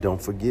Don't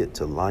forget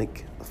to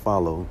like,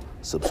 follow,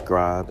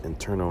 subscribe, and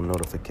turn on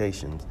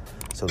notifications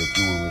so that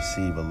you will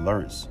receive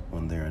alerts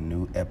when there are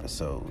new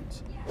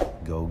episodes.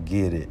 Go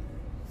get it.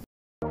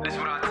 That's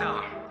what I tell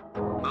 'em.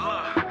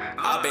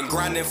 I've been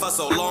grinding for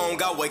so long,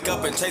 I wake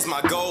up and chase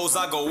my goals.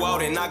 I go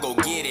out and I go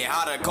get it.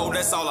 Hot or cold,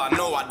 that's all I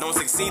know. I don't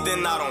succeed,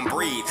 then I don't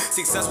breathe.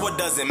 Success, what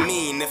does it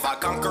mean? If I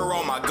conquer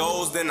all my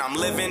goals, then I'm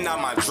living out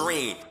my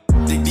dream.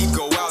 Dig deep,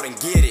 go out and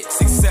get it.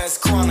 Success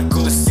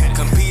Chronicles,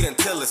 compete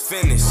until it's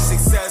finished.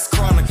 Success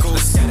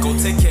Chronicles, go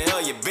take care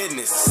of your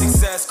business.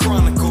 Success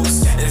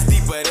Chronicles, it's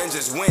deeper than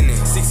just winning.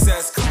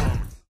 Success Chronicles.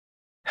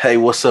 Hey,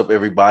 what's up,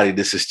 everybody?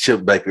 This is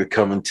Chip Baker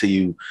coming to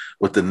you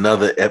with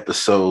another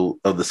episode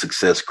of the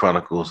Success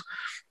Chronicles.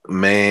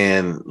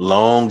 Man,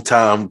 long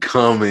time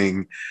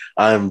coming.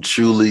 I'm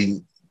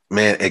truly,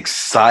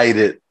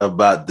 excited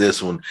about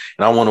this one.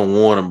 And I want to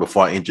warn them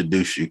before I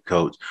introduce you,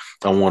 Coach.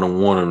 I want to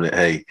warn them that,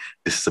 hey,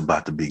 this is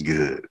about to be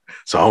good.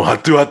 So I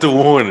threw out the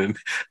warning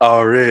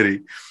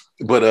already.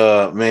 But,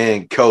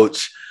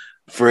 Coach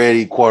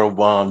Freddie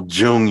Quattlebaum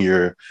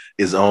Jr.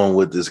 is on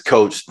with this.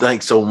 Coach,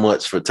 thanks so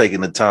much for taking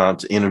the time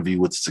to interview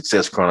with the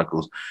Success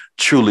Chronicles.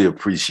 Truly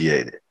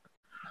appreciate it.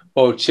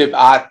 Well, Chip,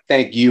 I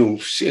thank you.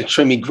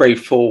 Extremely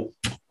grateful,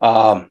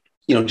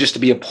 just to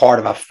be a part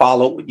of. I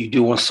follow what you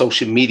do on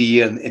social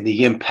media and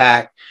the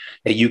impact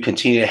that you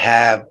continue to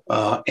have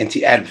and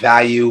to add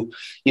value,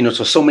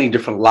 to so many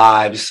different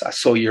lives. I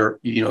saw your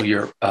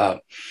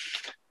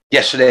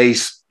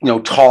yesterday's,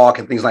 talk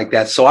and things like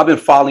that. So I've been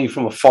following you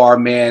from afar,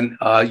 man.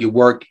 Your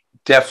work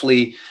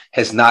definitely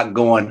has not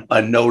gone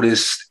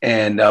unnoticed,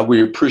 and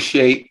we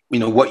appreciate,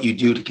 what you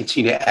do to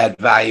continue to add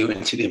value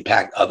and to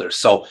impact others.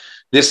 So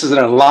this is an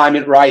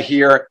alignment right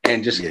here,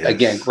 and just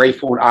again,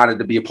 grateful and honored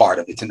to be a part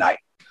of it tonight.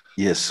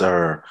 Yes,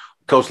 sir.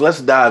 Coach,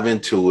 let's dive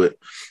into it.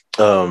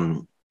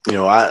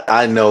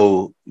 I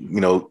know,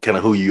 kind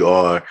of who you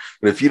are,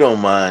 but if you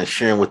don't mind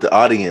sharing with the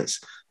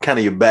audience kind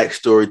of your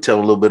backstory, tell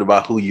a little bit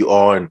about who you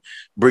are and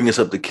bring us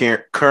up to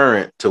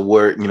current to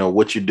where,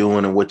 what you're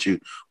doing and what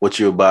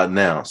you're about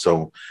now.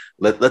 So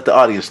let the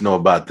audience know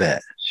about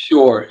that.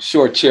 Sure,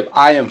 Chip.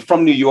 I am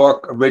from New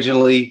York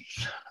originally.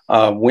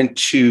 Went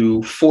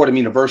to Fordham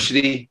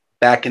University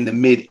back in the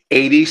mid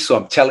 80s. So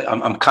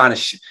I'm kind of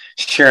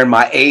sharing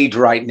my age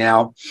right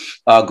now.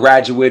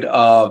 Graduate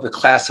of the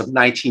class of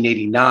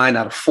 1989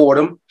 out of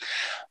Fordham.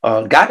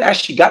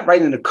 Got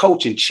right into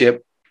coaching,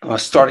 Chip.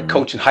 Started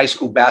coaching high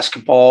school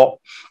basketball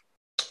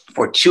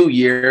for 2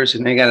 years,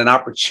 and then got an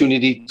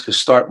opportunity to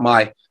start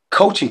my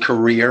coaching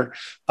career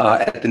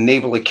at the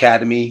Naval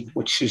Academy,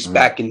 which was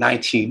back in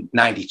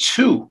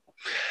 1992.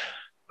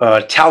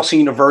 Towson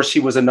University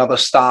was another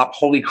stop,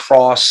 Holy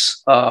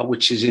Cross,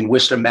 which is in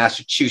Worcester,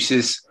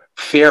 Massachusetts,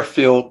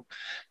 Fairfield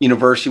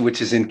University,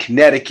 which is in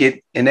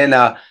Connecticut, and then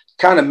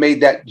kind of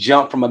made that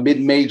jump from a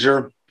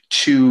mid-major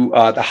to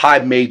the high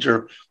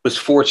major. Was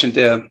fortunate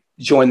to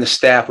join the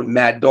staff with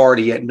Matt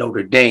Doherty at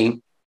Notre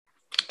Dame.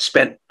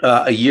 Spent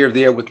a year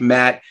there with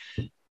Matt.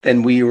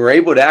 Then we were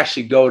able to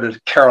actually go to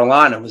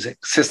Carolina. I was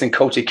assistant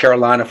coach at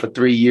Carolina for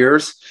 3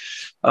 years.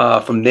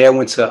 From there,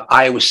 went to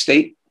Iowa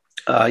State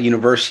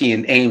University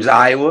in Ames,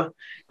 Iowa.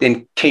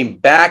 Then came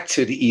back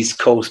to the East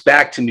Coast,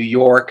 back to New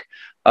York.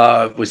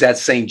 Was at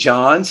St.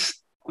 John's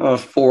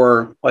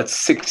for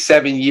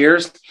 6-7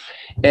 years.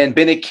 And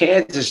been at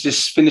Kansas,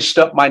 just finished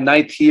up my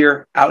 9th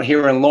year out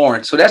here in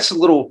Lawrence. So that's a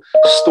little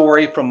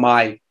story from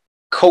my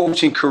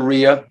coaching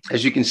career.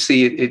 As you can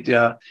see,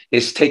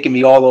 it's taken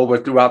me all over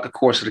throughout the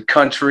course of the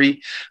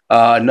country.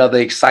 Another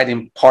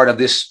exciting part of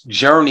this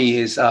journey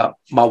is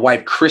my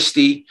wife,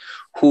 Christy,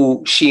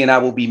 who she and I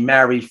will be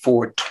married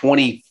for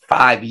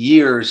 25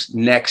 years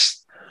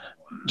next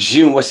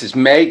June. What's this,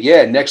 May?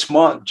 Yeah, next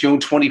month, June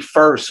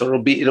 21st. So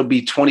it'll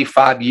be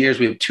 25 years.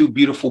 We have 2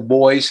 beautiful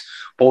boys,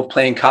 both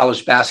playing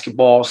college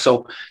basketball.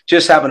 So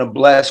just having a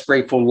blessed,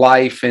 grateful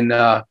life. And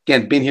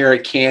again, been here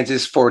at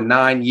Kansas for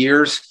 9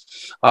 years.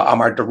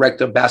 I'm our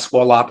director of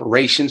basketball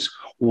operations.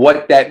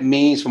 What that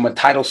means from a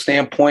title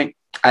standpoint,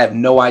 I have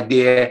no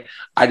idea.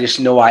 I just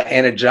know I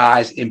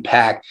energize,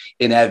 impact,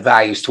 and add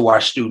values to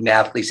our student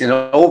athletes and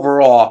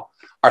overall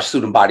our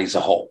student body as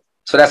a whole.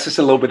 So that's just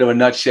a little bit of a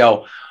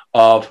nutshell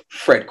of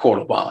Fred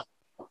Quattlebaum.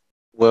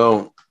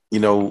 Well,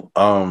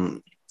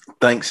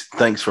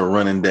 thanks for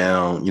running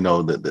down,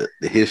 the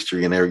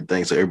history and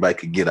everything so everybody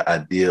could get an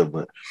idea.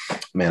 But,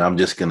 man, I'm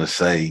just going to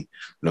say,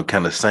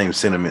 kind of same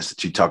sentiments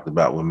that you talked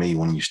about with me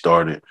when you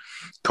started.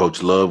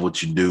 Coach, love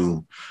what you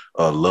do,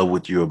 love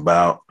what you're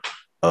about.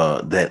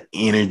 That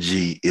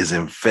energy is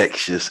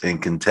infectious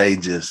and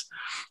contagious.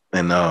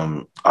 And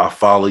I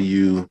follow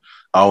you.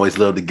 I always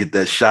love to get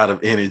that shot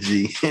of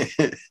energy.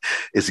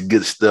 It's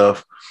good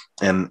stuff.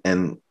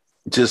 And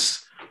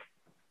just,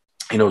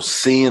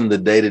 seeing the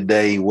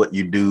day-to-day, what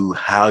you do,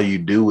 how you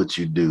do what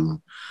you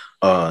do,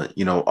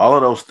 all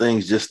of those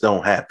things just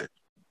don't happen.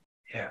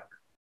 Yeah.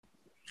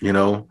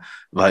 You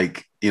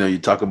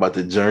talk about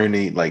the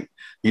journey,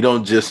 you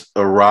don't just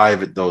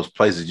arrive at those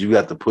places. You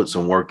got to put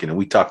some work in. And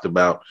we talked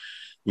about,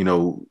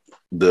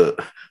 the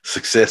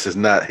success is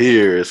not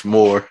here. It's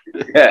more,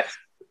 Yes.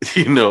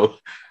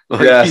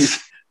 Like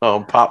Yes.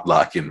 Pop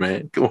locking,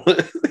 man. Come on.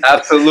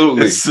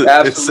 Absolutely.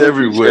 It's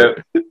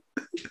everywhere.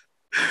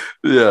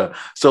 Yeah.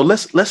 So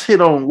let's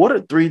hit on, what are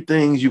 3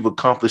 things you've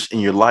accomplished in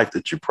your life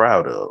that you're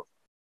proud of?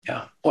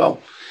 Yeah.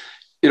 Well,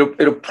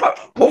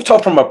 we'll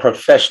talk from a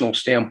professional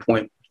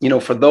standpoint,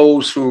 for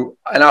those who,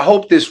 and I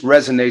hope this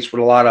resonates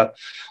with a lot of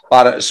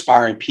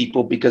aspiring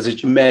people, because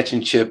as you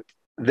mentioned, Chip,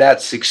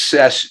 that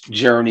success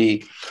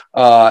journey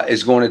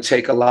is going to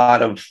take a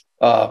lot of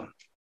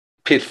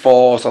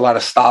pitfalls, a lot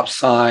of stop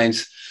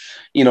signs,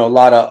 a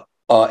lot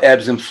of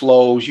ebbs and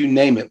flows, you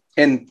name it.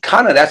 And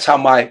kind of that's how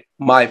my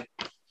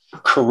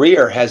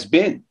career has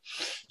been.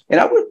 And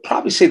I would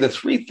probably say the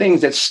 3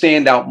 things that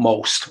stand out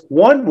most.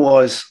 One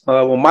was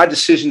my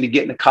decision to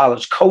get into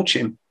college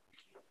coaching.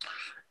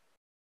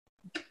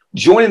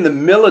 Joining the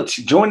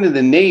military, joining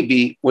the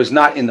Navy was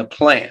not in the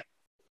plan.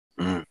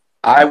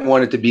 I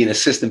wanted to be an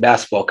assistant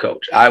basketball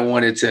coach. I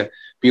wanted to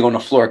be on the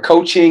floor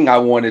coaching. I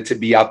wanted to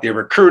be out there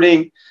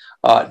recruiting.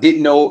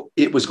 Didn't know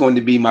it was going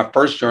to be, my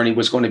first journey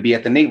was going to be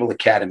at the Naval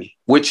Academy,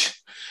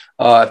 which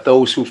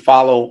those who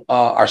follow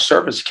our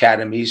service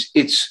academies,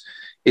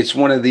 it's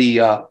one of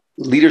the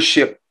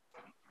leadership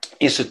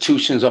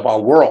institutions of our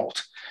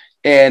world.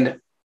 And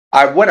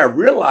what I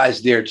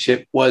realized there,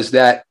 Chip, was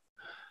that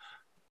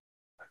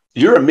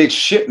you're a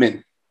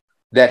midshipman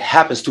that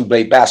happens to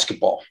play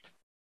basketball.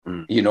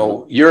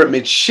 You're a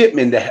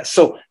midshipman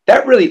so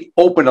that really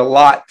opened a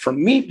lot for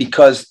me,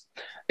 because,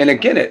 and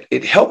again,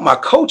 it helped my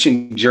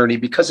coaching journey,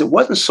 because it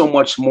wasn't so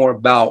much more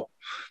about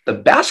the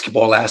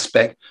basketball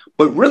aspect,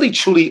 but really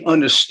truly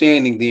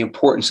understanding the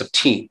importance of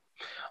team,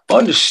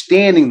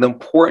 understanding the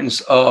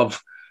importance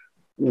of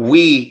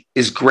we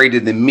is greater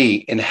than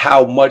me, and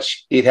how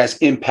much it has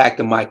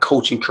impacted my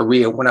coaching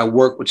career when I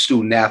work with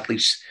student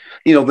athletes,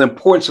 the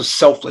importance of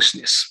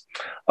selflessness,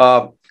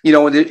 and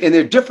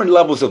there are different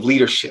levels of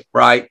leadership,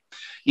 right?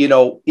 And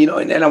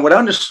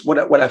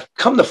what I've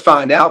come to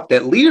find out,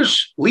 that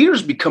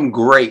leaders become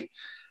great,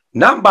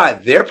 not by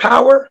their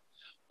power,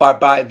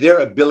 but by their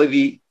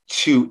ability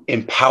to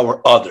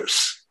empower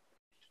others.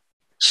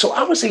 So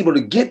I was able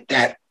to get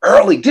that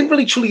early, didn't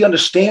really truly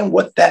understand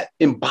what that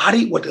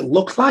embodied, what it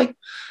looked like,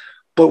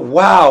 but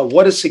wow,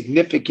 what a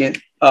significant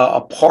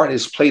a part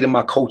has played in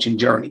my coaching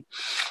journey.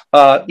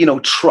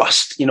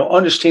 Trust,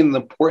 understanding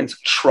the importance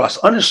of trust,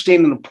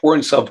 understanding the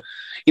importance of,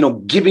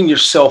 giving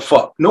yourself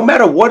up. No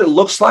matter what it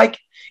looks like,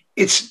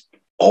 it's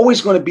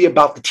always going to be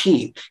about the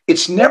team.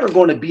 It's never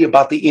going to be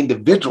about the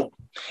individual.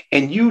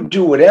 And you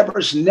do whatever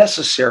is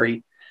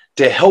necessary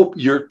to help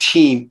your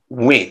team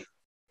win.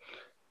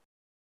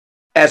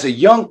 As a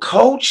young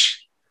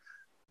coach,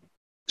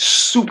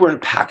 super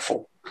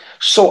impactful.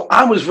 So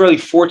I was really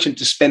fortunate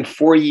to spend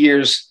 4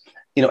 years,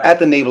 at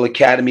the Naval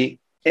Academy.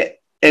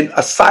 And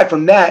aside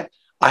from that,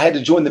 I had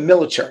to join the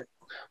military.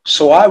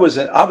 So I was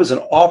an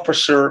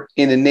officer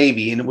in the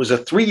Navy, and it was a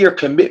 3-year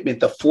commitment.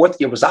 The 4th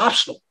year was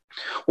optional.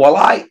 Well,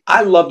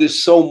 I loved it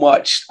so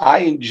much. I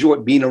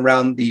enjoyed being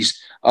around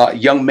these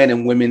young men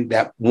and women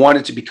that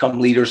wanted to become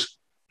leaders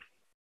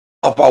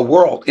of our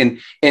world, and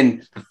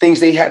the things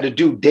they had to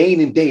do day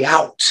in and day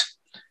out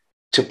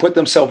to put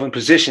themselves in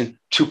position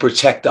to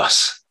protect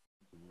us.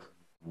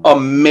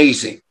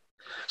 Amazing.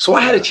 So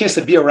I had a chance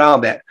to be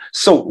around that.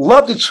 So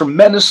loved it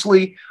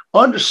tremendously,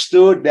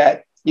 understood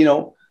that,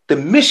 the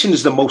mission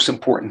is the most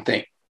important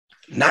thing,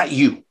 not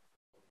you,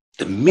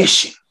 the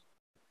mission.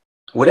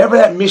 Whatever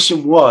that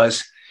mission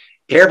was,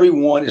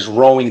 everyone is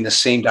rowing in the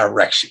same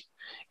direction.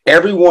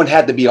 Everyone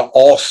had to be an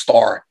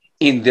all-star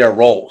in their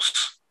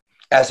roles.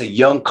 As a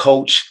young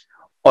coach,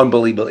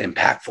 unbelievably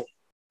impactful.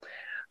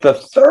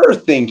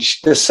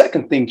 The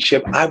second thing,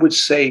 Chip, I would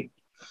say,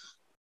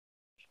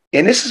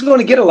 and this is going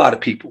to get a lot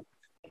of people,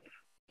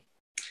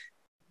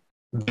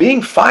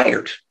 being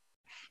fired,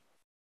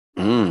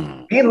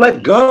 being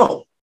let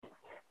go.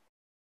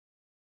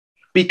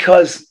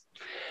 Because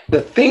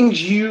the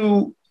things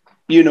you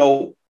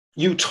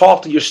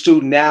talk to your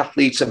student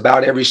athletes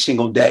about every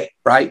single day,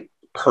 right?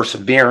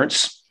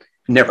 Perseverance,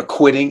 never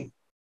quitting,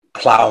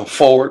 plowing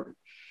forward,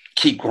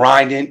 keep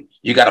grinding.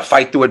 You got to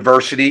fight through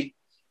adversity.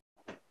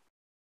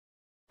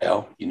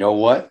 Well, you know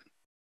what?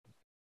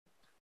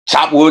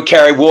 Chop wood,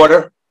 carry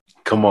water.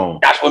 Come on.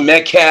 That's what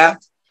Metcalf.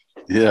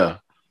 Yeah.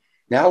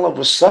 Now, all of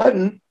a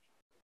sudden,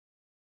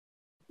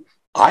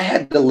 I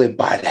had to live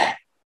by that.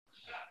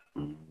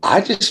 I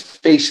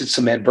just faced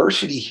some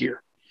adversity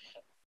here.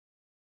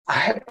 I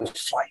had to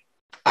fight.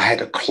 I had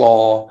to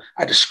claw.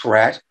 I had to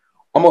scratch.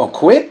 I'm going to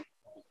quit?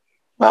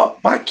 Well,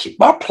 my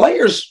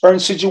players are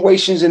in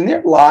situations in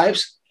their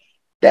lives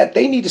that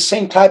they need the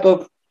same type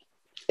of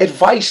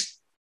advice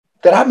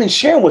that I've been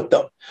sharing with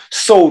them.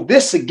 So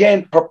this,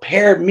 again,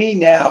 prepared me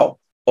now.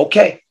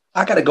 Okay,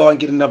 I got to go and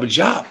get another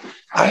job.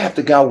 I have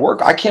to go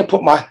work. I can't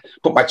put my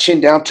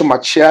chin down to my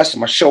chest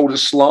and my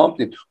shoulders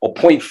slumped or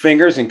point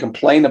fingers and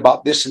complain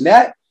about this and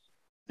that.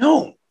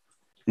 No.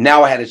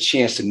 Now I had a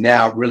chance to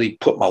now really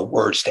put my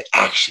words to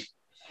action.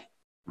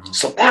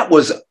 So that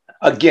was,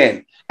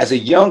 again, as a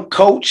young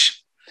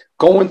coach,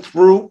 going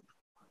through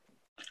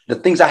the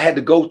things I had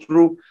to go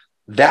through,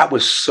 That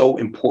was so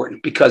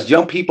important because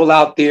young people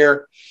out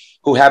there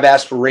who have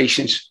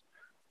aspirations,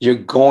 you're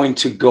going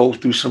to go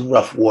through some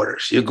rough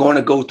waters. You're going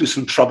to go through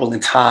some troubling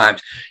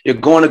times. You're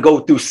going to go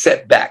through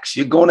setbacks.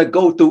 You're going to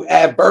go through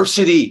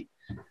adversity.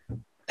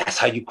 That's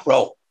how you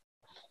grow.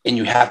 And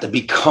you have to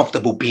be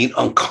comfortable being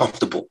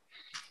uncomfortable.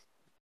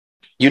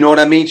 You know what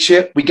I mean,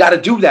 Chip? We got to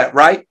do that,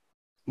 right?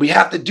 We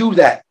have to do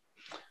that.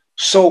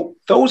 So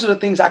those are the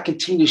things I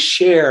continue to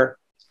share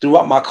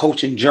throughout my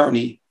coaching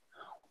journey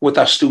with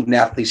our student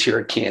athletes here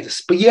at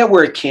Kansas. But yeah,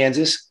 we're at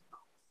Kansas.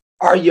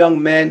 Our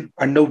young men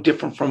are no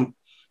different from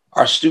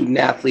our student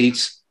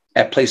athletes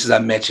at places I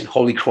mentioned,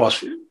 Holy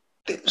Cross,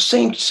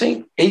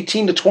 same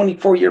 18 to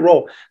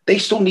 24-year-old. They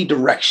still need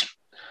direction.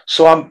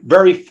 So I'm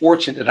very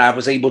fortunate that I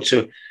was able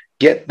to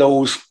get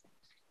those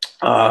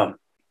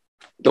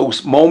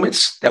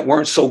moments that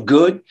weren't so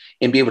good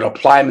and be able to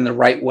apply them in the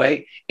right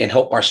way and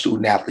help our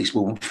student athletes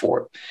moving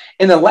forward.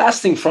 And the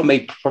last thing from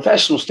a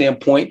professional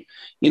standpoint,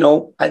 you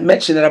know, I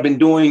mentioned that I've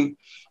been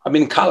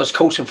in college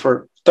coaching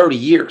for 30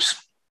 years.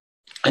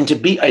 And to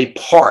be a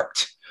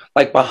part,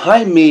 like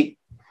behind me,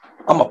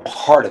 I'm a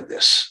part of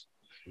this.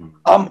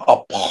 I'm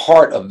a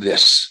part of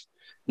this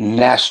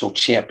national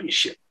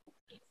championship.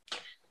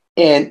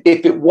 And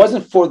if it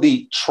wasn't for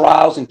the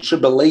trials and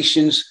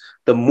tribulations,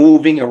 the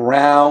moving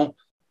around,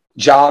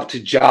 job to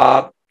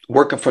job,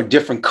 working for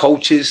different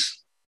coaches,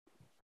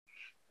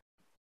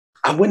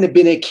 I wouldn't have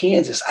been at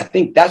Kansas. I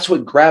think that's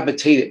what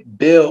gravitated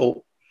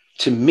Bill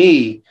to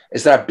me,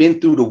 is that I've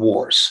been through the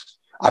wars.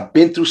 I've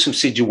been through some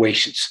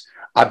situations.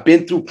 I've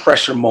been through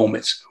pressure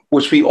moments,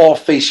 which we all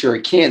face here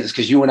at Kansas,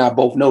 because you and I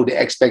both know the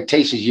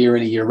expectations year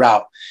in and year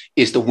out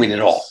is to win it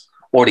all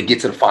or to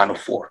get to the Final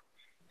Four.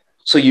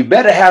 So you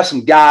better have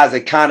some guys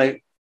that kind of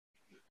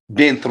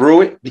been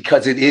through it,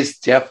 because it is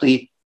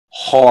definitely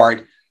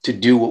hard to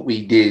do what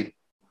we did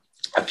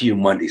a few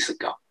Mondays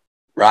ago,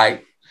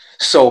 right?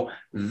 So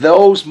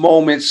those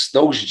moments,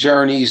 those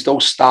journeys,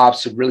 those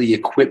stops have really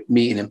equipped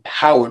me and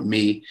empowered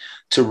me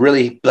to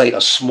really play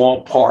a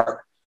small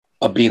part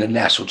of being a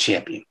national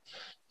champion.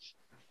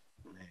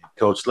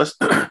 Coach, let's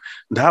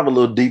dive a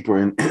little deeper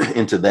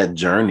into that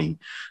journey,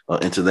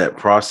 into that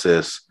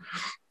process.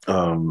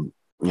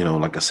 You know,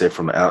 like I said,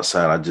 from the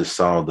outside, I just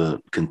saw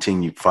the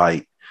continued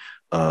fight,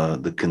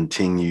 the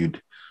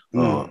continued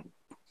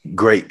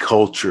great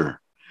culture.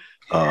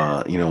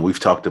 You know, we've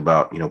talked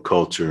about, you know,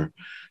 culture,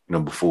 you know,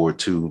 before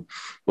too,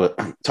 but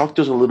talk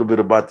to us a little bit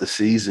about the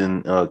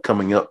season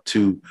coming up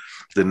to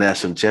the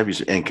national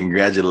championship, and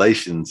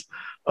congratulations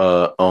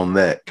on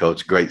that,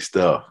 Coach. Great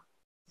stuff.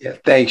 Yeah,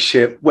 thanks,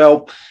 Chip.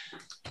 Well,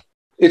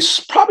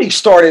 it's probably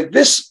started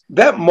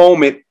that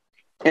moment.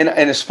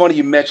 And it's funny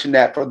you mentioned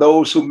that. For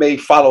those who may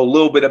follow a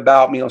little bit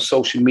about me on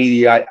social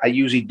media, I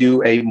usually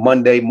do a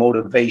Monday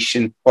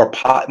motivation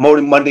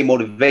Monday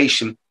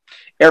motivation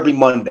every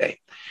Monday.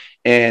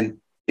 And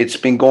it's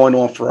been going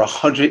on for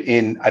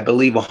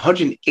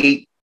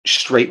 108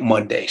 straight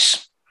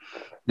Mondays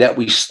that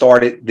we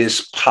started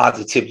this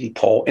positivity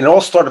poll. And it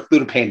all started through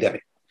the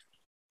pandemic,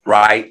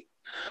 right?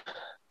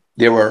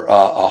 There were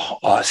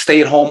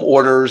stay-at-home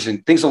orders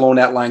and things along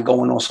that line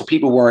going on. So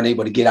people weren't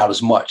able to get out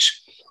as much.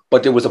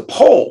 But there was a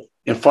poll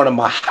in front of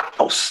my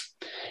house.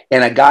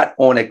 And I got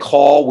on a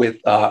call with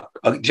a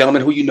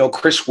gentleman who you know,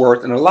 Chris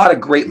Worth, and a lot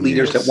of great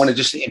leaders that wanted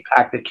just to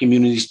impact their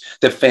communities,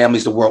 their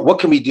families, the world. What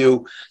can we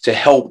do to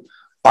help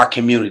our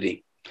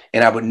community?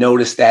 And I would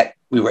notice that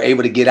we were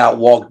able to get out,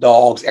 walk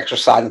dogs,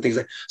 exercise, and things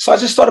like that. So I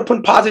just started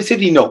putting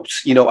positivity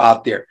notes, you know,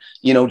 out there,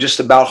 you know, just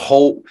about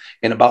hope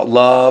and about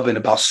love and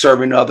about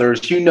serving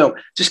others, you know,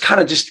 just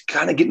kind of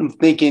getting them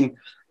thinking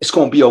it's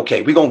going to be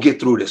okay. We're going to get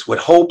through this with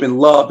hope and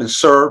love and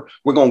serve.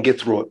 We're going to get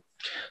through it.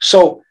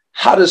 So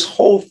how does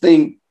whole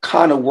thing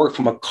kind of work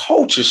from a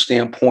culture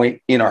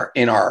standpoint in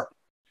our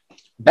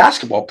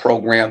basketball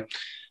program?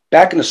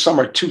 Back in the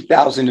summer of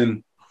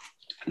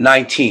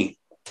 2019,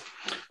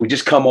 we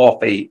just come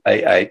off a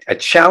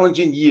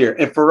challenging year.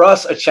 And for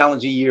us, a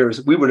challenging year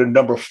is we were the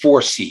number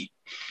 4 seed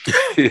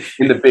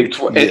in the Big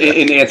 12,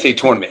 in the NCAA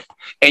tournament.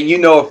 And, you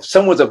know, if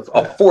someone's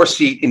a 4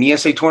 seed in the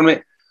NCAA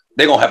tournament,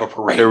 they're going to have a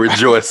parade. They're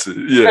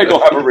rejoicing. Yeah. They're going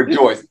to have a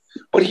rejoicing.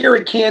 But here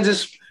at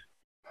Kansas,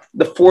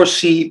 the 4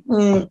 seed,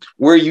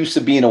 we're used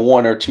to being a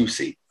 1 or 2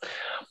 seed.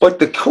 But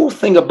the cool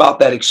thing about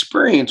that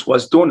experience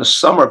was during the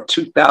summer of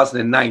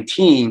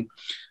 2019,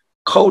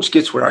 Coach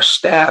gets with our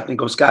staff and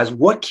goes, guys,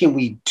 what can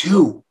we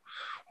do?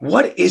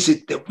 What is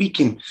it that we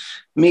can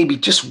maybe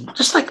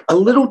just like a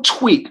little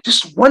tweak,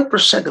 just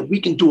 1% that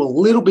we can do a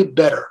little bit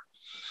better?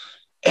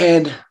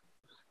 And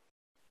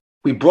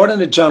we brought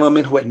in a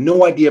gentleman who had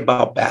no idea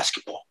about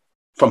basketball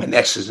from an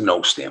X's and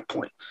O's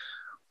standpoint.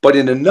 But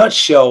in a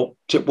nutshell,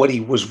 what he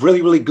was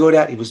really, really good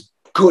at, he was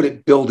good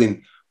at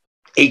building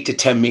 $8 to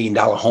 $10 million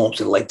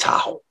homes in Lake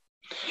Tahoe.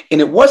 And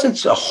it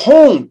wasn't a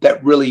home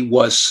that really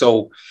was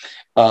so,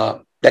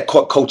 that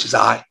caught Coach's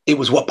eye. It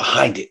was what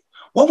behind it.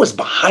 What was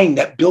behind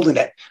that building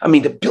that,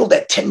 to build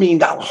that $10 million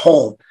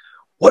home,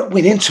 what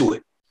went into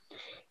it?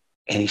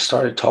 And he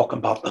started talking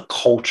about the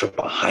culture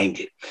behind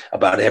it,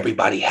 about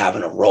everybody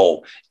having a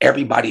role,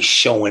 everybody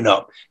showing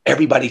up,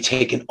 everybody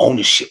taking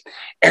ownership,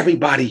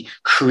 everybody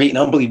creating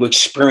unbelievable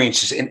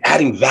experiences and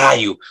adding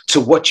value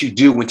to what you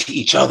do and to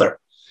each other.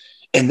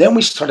 And then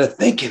we started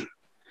thinking,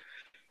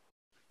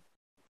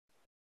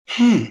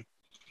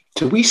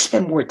 do we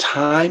spend more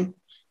time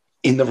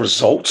in the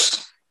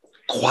results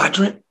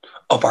quadrant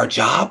of our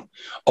job?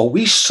 Are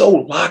we so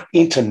locked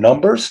into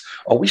numbers?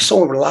 Are we so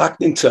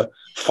locked into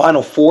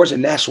Final Fours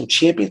and national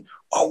champions?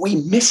 Are we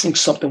missing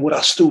something with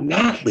our student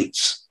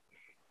athletes?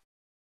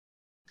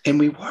 And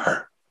we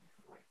were.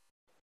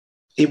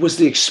 It was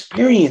the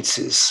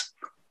experiences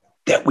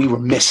that we were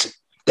missing,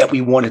 that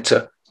we wanted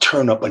to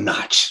turn up a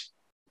notch.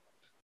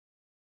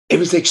 It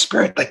was the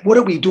experience, like, what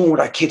are we doing with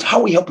our kids? How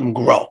are we helping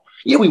them grow?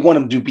 Yeah, we want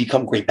them to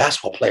become great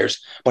basketball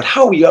players, but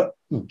how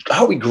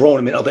are we growing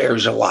them in other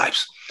areas of their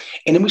lives?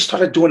 And then we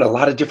started doing a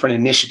lot of different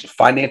initiatives,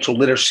 financial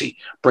literacy,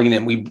 bringing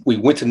in, we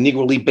went to the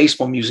Negro League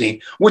Baseball Museum,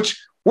 which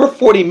we're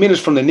 40 minutes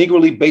from the Negro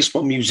League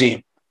Baseball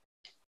Museum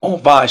on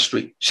Vine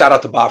Street. Shout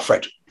out to Bob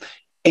Frederick.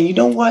 And you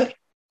know what?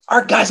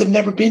 Our guys have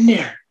never been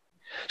there.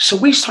 So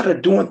we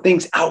started doing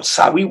things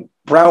outside.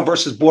 Brown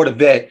versus Board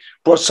of Ed,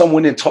 brought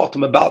someone in and talked to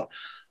them about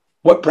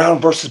what Brown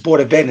versus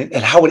Board of Ed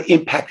and how it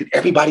impacted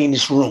everybody in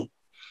this room.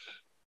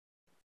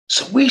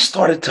 So we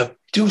started to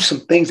do some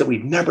things that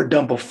we've never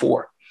done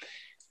before.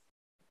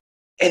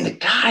 And the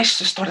guys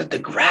just started to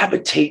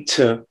gravitate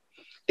to,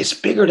 it's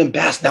bigger than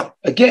basketball.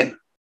 Now, again,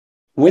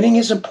 winning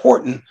is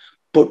important,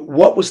 but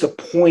what was the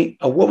point,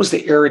 or what was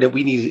the area that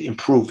we needed to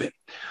improve in?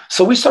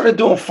 So we started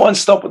doing fun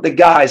stuff with the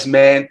guys,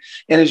 man.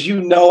 And as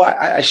you know,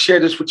 I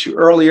shared this with you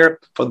earlier,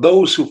 for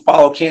those who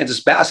follow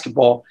Kansas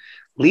basketball,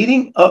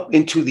 leading up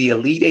into the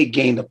Elite Eight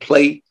game to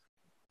play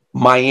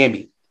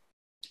Miami,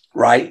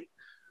 right?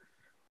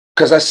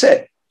 Because I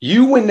said,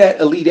 you win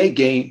that Elite Eight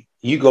game,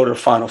 you go to the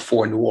Final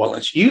Four in New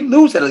Orleans. You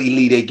lose that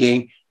Elite Eight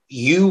game,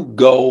 you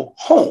go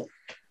home,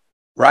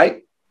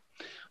 right?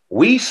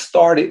 We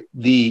started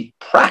the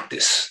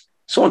practice,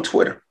 it's on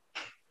Twitter,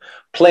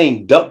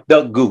 playing Duck,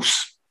 Duck,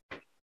 Goose.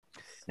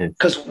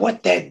 Because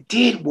what that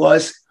did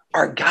was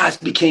our guys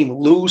became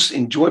loose,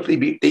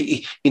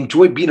 they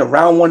enjoyed being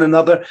around one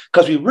another,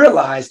 because we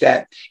realized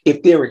that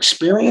if their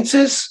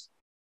experiences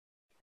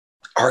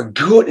are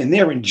good and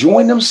they're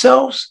enjoying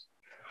themselves,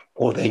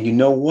 well, then you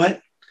know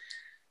what?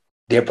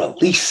 Their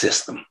belief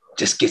system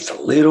just gets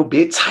a little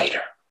bit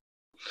tighter.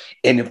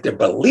 And if their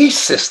belief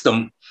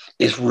system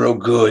is real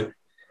good,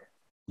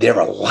 their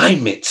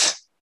alignment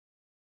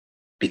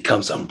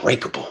becomes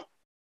unbreakable.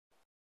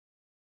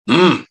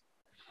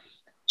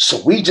 So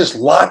we just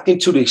locked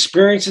into the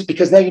experiences,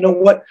 because now you know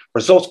what?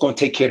 Results going to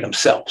take care of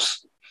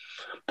themselves.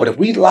 But if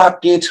we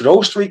locked into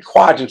those three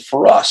quadrants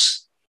for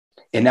us,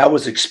 and that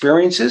was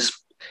experiences,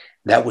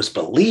 that was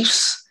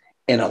beliefs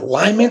and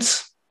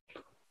alignments,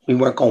 we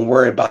weren't going to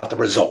worry about the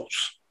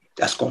results.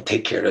 That's going to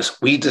take care of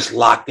us. We just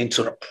locked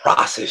into the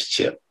process,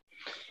 Chip.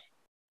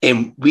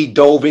 And we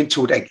dove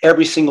into it like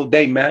every single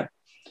day, man.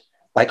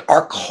 Like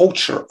our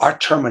culture, our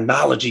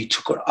terminology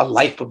took a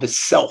life of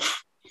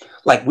itself.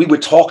 Like we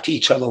would talk to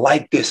each other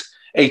like this.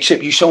 Hey,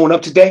 Chip, you showing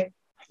up today?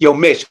 Yo,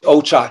 Mitch,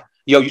 Ochai.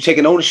 Yo, you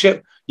taking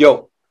ownership?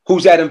 Yo,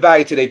 who's adding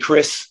value today,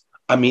 Chris?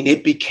 I mean,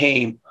 it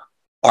became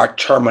our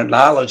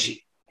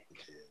terminology.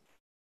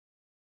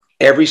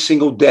 Every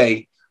single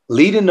day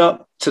leading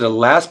up to the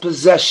last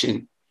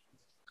possession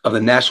of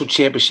the national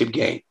championship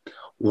game,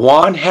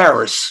 Juan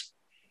Harris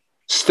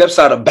steps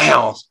out of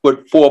bounds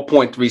with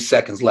 4.3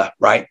 seconds left,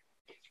 right?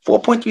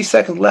 4.3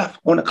 seconds left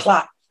on the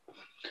clock.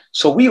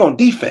 So we on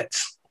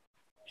defense.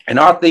 And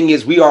our thing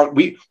is,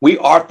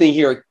 our thing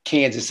here at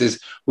Kansas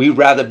is we'd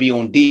rather be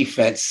on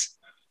defense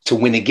to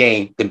win the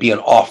game than be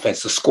on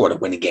offense to score to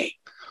win the game.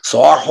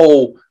 So our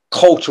whole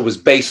culture was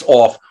based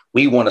off,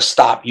 we want to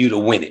stop you to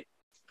win it.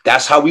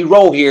 That's how we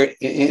roll here.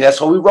 That's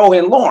how we roll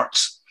in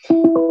Lawrence.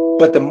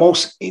 But the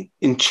most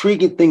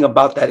intriguing thing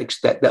about that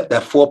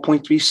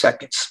 4.3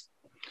 seconds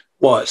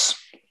was,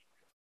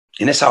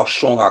 and that's how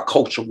strong our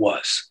culture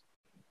was,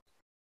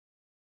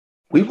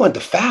 we wanted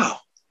to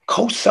foul.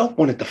 Coach Self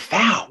wanted to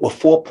foul with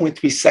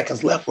 4.3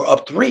 seconds left. We're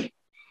up 3.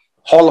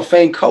 Hall of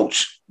Fame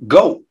coach,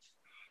 GOAT.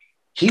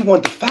 He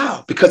wanted to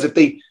foul, because if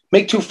they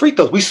make 2 free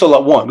throws, we still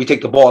up 1. We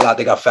take the ball out,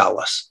 they got to foul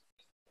us.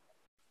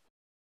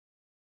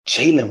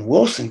 Jalen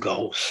Wilson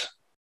goes,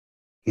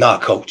 nah,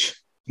 coach,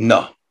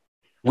 no,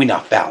 we're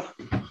not fouling.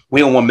 We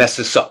don't want to mess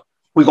this up.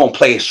 We're going to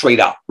play it straight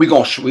out. We're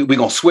going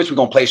to switch. We're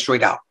going to play it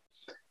straight out.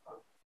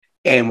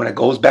 And when it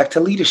goes back to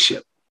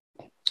leadership,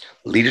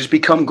 leaders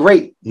become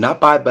great,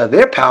 not by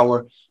their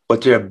power,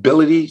 but their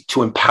ability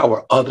to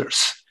empower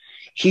others.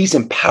 He's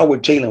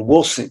empowered Jalen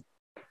Wilson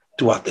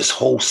throughout this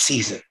whole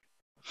season.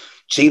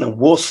 Jalen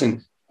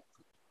Wilson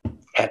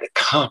had the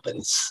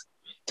confidence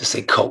to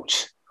say,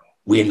 coach,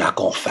 we're not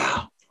going to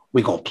foul.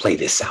 We're going to play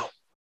this out.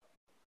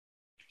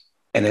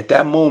 And at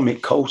that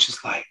moment, coach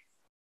is like,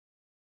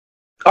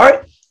 all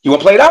right, you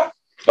want to play it out?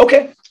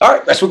 Okay. All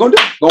right, that's what we're going to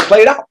do. We're going to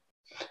play it out.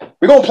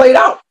 We're going to play it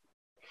out.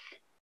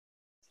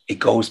 It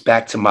goes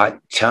back to my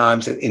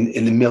times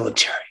in the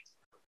military.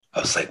 I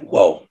was like,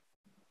 whoa,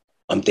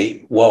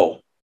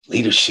 whoa,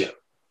 leadership.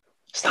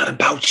 It's not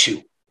about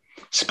you.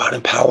 It's about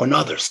empowering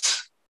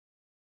others.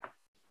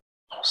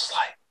 I was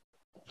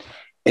like,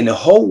 and the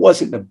whole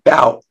wasn't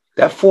about,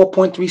 that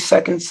 4.3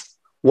 seconds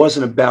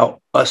wasn't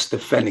about us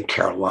defending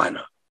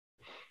Carolina.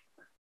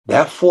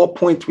 That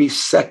 4.3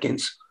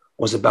 seconds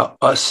was about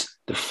us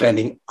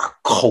defending our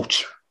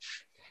culture.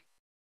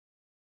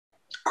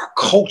 Our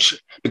culture.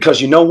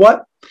 Because you know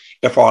what?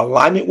 If our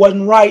alignment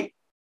wasn't right,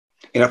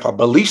 and if our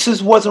belief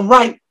system wasn't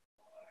right,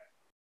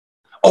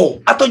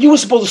 oh, I thought you were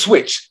supposed to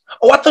switch.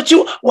 Oh, I thought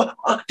you, well,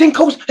 didn't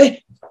coach.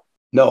 Hey.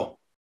 No,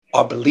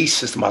 our belief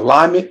system,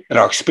 alignment, and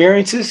our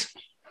experiences,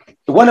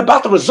 it wasn't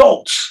about the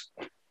results.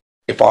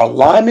 If our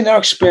alignment, our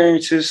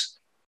experiences,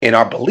 and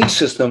our belief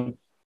system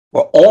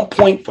were on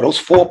point for those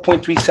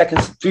 4.3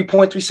 seconds,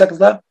 3.3 seconds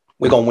left,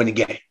 we're going to win the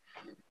game.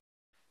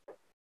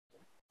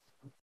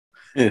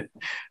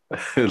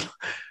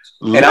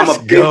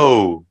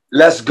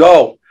 Let's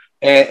go.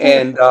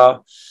 And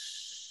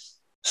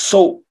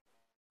so,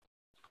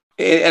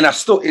 and I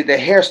still, the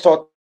hair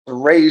started to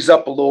raise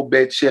up a little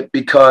bit, Chip,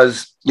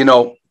 because, you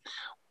know,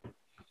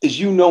 as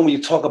you know, when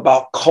you talk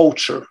about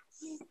culture,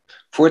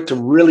 for it to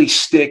really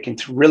stick and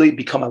to really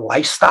become a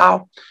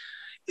lifestyle,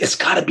 it's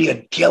got to be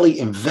a daily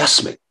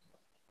investment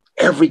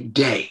every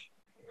day.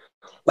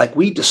 Like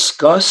we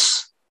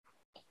discuss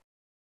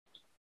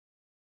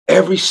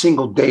every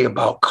single day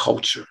about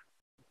culture.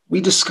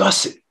 We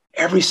discuss it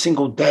every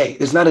single day.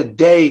 There's not a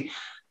day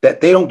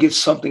that they don't get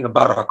something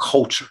about our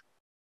culture,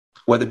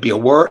 whether it be a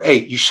word.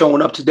 Hey, you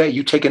showing up today,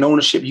 you taking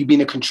ownership, you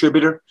being a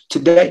contributor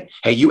today.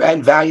 Hey, you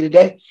adding value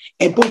today,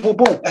 and boom, boom,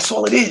 boom. That's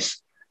all it is.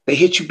 They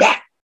hit you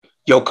back.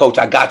 Yo, coach,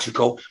 I got you,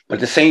 coach. But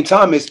at the same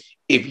time, is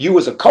if you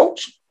as a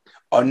coach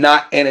are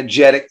not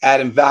energetic,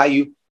 adding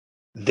value,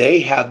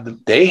 they have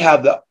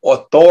the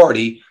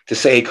authority to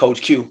say, hey,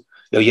 Coach Q,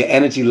 yo, your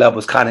energy level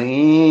is kind of,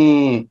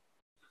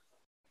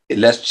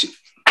 let's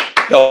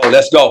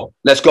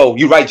go.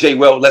 You right, Jay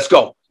Will, let's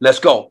go.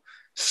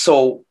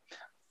 So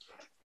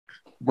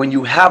when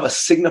you have a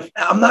signal,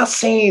 I'm not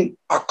saying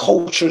our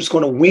culture is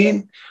going to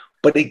win,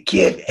 but it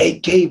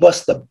gave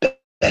us the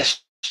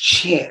best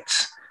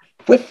chance.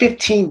 We're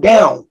 15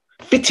 down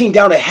at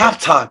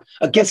halftime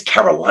against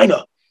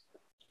Carolina.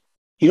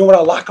 You know what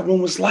our locker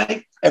room was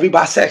like?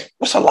 Everybody says,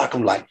 what's our locker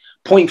room like?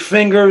 Pointing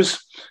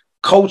fingers,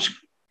 coach.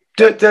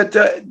 It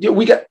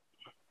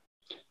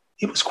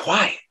was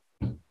quiet.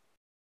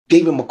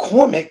 David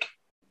McCormick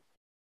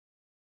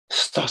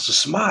starts to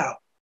smile.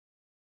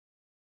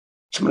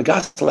 Some of the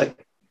guys are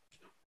like,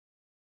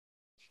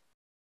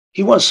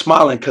 he wasn't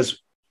smiling because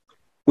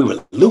we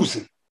were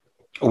losing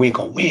or we ain't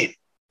gonna win.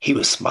 He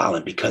was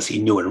smiling because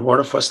he knew in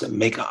order for us to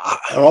make a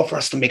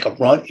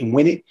run and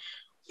win it,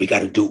 we got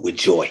to do it with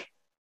joy.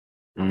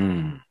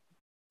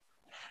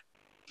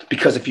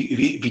 Because if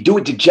you do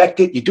it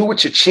dejected, you do it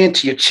with your chin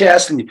to your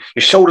chest and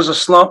your shoulders are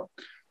slumped,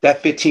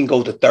 that 15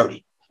 goes to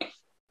 30.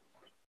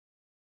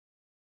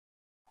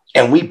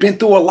 And we've been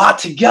through a lot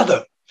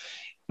together.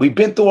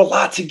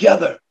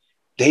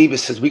 David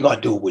says, we're going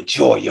to do it with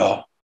joy,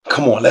 y'all.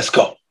 Come on, let's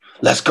go.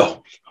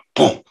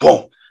 Boom,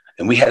 boom.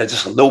 And we had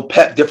just a little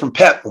different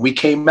pep. When we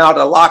came out of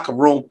the locker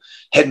room,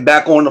 heading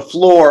back on the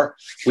floor,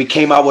 we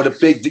came out with a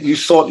big, you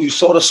saw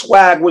the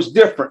swag was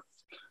different.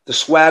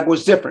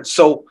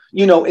 So,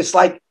 you know, it's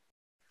like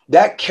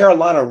that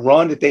Carolina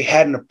run that they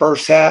had in the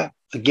first half,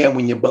 again,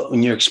 when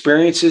your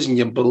experiences and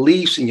your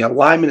beliefs and your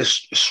alignment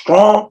is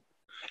strong,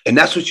 and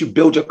that's what you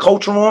build your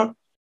culture on,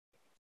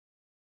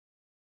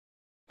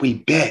 we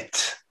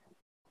bet.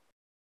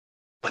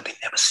 But they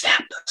never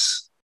snapped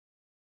us.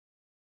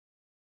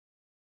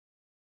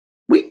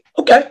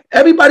 Okay,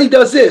 everybody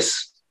does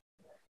this,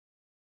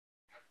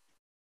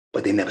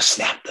 but they never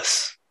snapped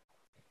us.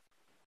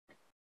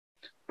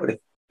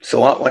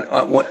 So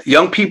I want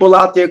young people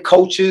out there,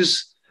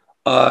 coaches,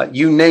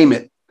 you name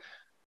it,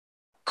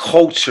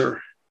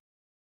 culture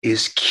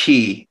is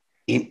key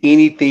in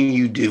anything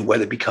you do,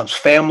 whether it becomes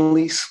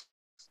families,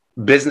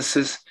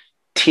 businesses,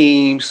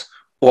 teams,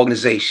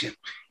 organization.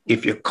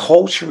 If your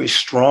culture is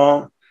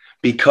strong,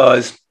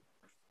 because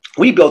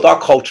we built our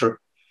culture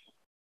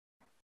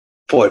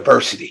for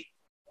adversity.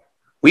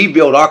 We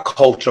build our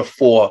culture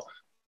for,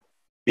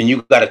 and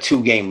you got a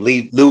 2-game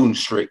losing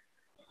streak.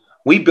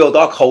 We build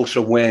our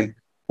culture when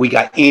we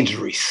got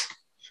injuries.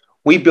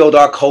 We build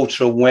our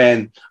culture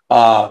when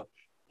the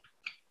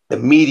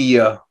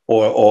media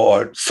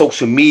or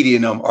social media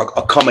and them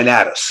are coming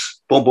at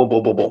us. Boom, boom,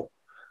 boom, boom, boom.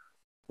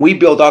 We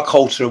build our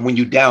culture when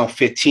you down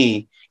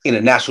 15 in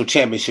a national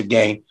championship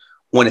game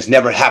when it's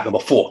never happened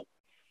before.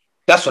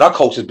 That's what our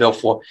culture is built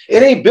for.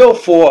 It ain't built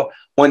for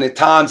when the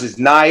times is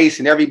nice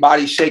and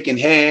everybody's shaking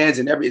hands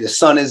and the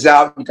sun is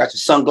out, you got your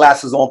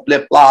sunglasses on,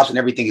 flip-flops, and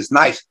everything is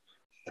nice.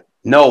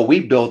 No,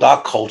 we build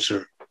our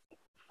culture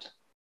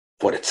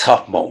for the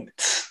tough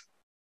moments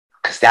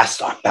because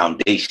that's our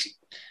foundation.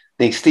 I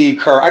think Steve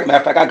Kerr, matter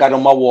of fact, I got it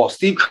on my wall.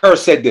 Steve Kerr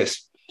said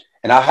this,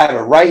 and I have it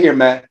right here,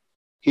 man.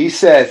 He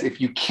says,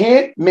 if you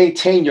can't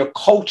maintain your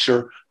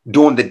culture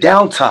during the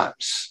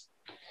downtimes,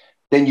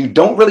 then you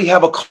don't really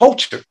have a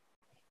culture.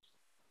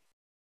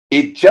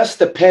 It just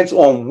depends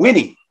on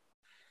winning.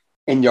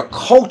 And your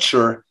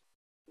culture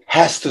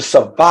has to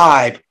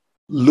survive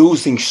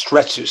losing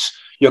stretches.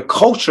 Your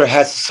culture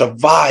has to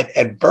survive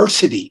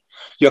adversity.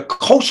 Your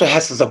culture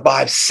has to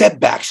survive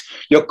setbacks.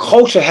 Your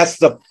culture has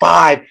to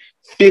survive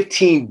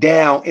 15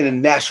 down in a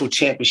national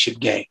championship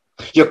game.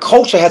 Your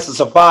culture has to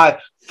survive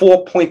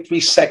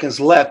 4.3 seconds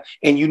left,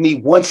 and you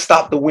need one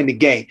stop to win the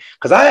game.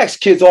 Because I ask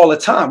kids all the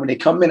time when they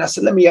come in, I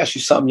said, let me ask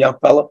you something, young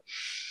fella.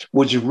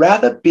 Would you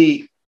rather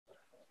be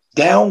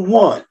down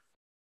one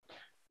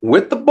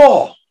with the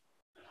ball,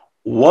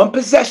 one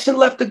possession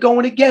left to go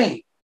in the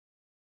game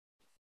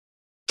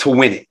to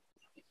win it?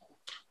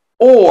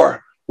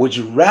 Or would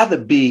you rather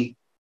be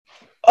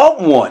up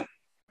one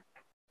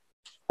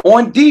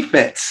on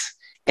defense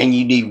and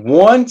you need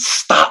one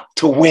stop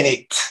to win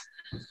it?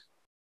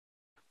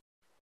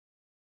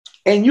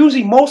 And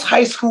usually most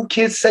high school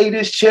kids say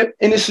this, Chip,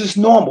 and this is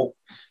normal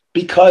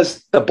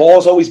because the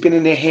ball's always been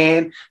in their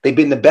hand. They've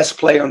been the best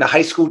player on the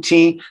high school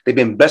team. They've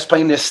been best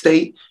player in their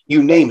state.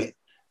 You name it.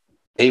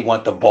 They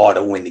want the ball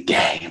to win the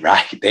game,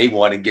 right? They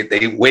want to get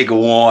their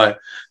wiggle on,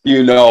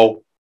 you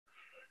know.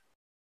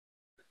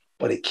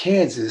 But at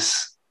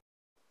Kansas,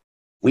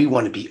 we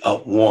want to be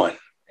up one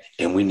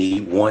and we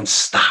need one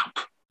stop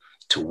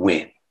to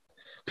win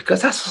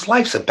because that's what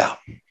life's about.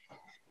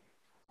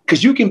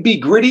 Because you can be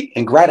gritty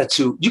and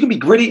gratitude. You can be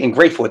gritty and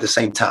grateful at the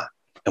same time.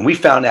 And we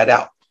found that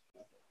out.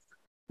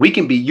 You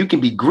can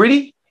be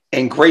gritty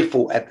and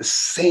grateful at the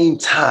same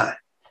time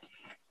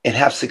and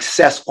have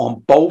success on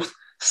both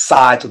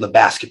sides of the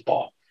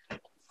basketball.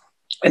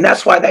 And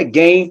that's why that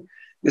game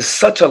is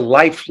such a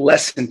life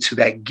lesson to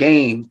that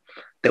game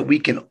that we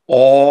can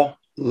all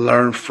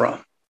learn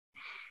from.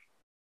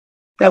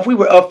 Now, if we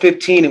were up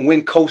 15 and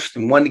win coast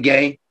and won the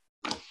game,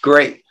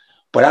 great.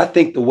 But I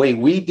think the way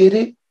we did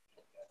it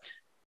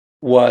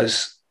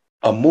was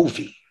a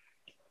movie.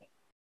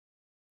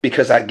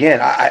 Because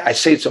again, I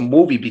say it's a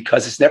movie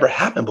because it's never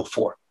happened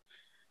before.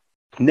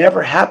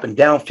 Never happened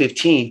down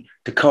 15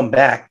 to come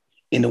back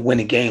and to win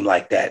a game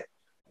like that.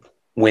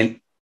 When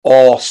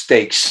all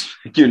stakes,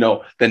 you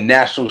know, the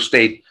national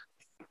state,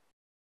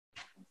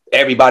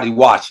 everybody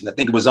watching. I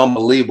think it was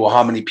unbelievable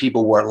how many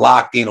people were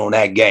locked in on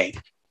that game.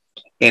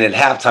 And at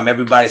halftime,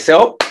 everybody said,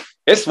 oh,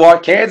 it's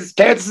smart. Kansas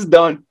is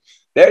done.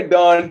 They're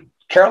done.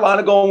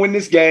 Carolina going to win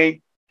this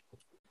game.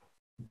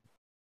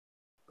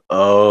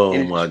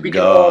 Oh, my God. We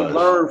can all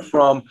learn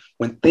from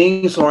when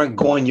things aren't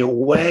going your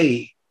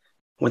way.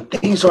 When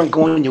things aren't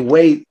going your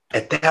way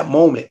at that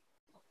moment.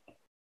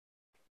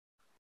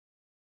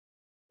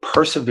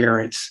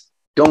 Perseverance,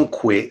 don't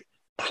quit,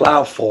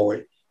 plow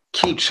forward,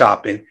 keep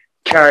chopping,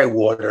 carry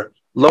water,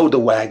 load the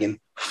wagon,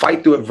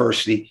 fight through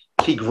adversity,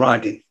 keep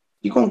grinding.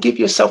 You're going to give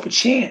yourself a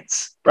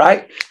chance,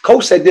 right?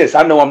 Coach said this.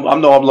 I know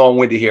I'm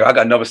long-winded here. I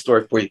got another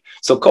story for you.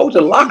 So Coach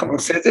in the locker room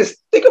said this.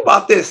 Think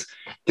about this.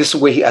 This is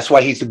where that's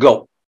why he's the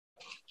GOAT.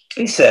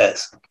 He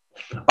says,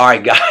 all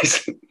right,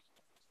 guys,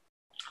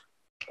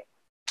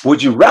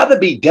 would you rather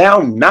be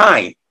down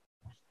 9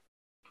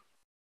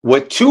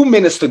 with 2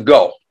 minutes to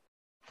go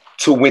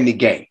to win the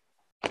game?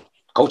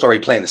 Coach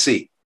already planted the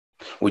seed.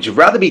 Would you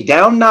rather be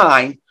down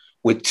 9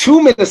 with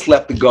 2 minutes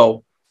left to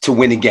go to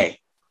win the game,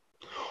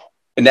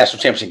 a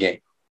national championship game?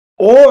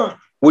 Or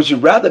would you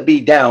rather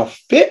be down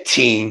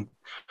 15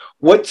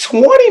 with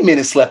 20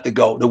 minutes left to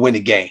go to win the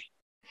game?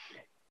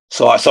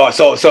 So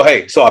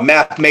our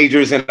math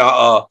majors and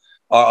our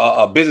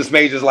business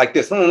majors like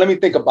this. Let me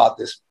think about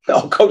this.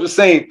 No, Coach was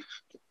saying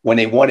when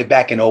they won it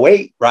back in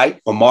 08,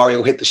 right? When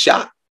Mario hit the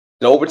shot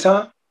in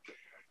overtime,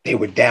 they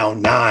were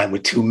down 9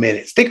 with 2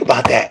 minutes. Think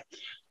about that.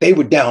 They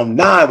were down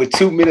 9 with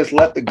 2 minutes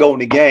left to go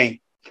in the game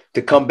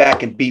to come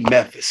back and beat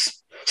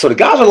Memphis. So the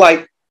guys are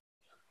like,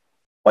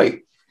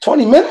 wait,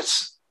 20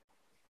 minutes?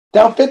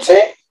 Down 15?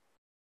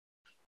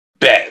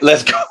 Bet,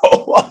 let's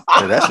go.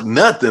 That's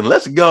nothing.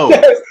 Let's go.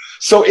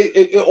 So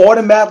it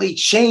automatically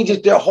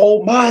changes their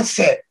whole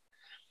mindset.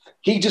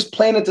 He just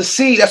planted the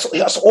seed.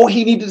 That's all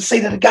he needed to say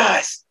to the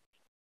guys.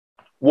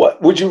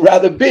 What would you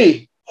rather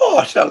be?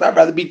 Oh, shucks, I'd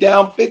rather be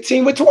down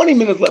 15 with 20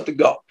 minutes left to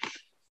go.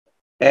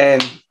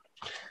 But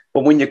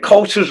when your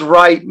culture's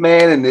right,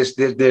 man, and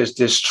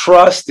there's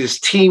trust, there's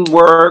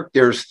teamwork,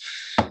 there's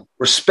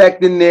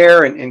respect in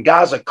there, and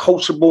guys are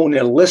coachable and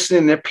they're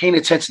listening, they're paying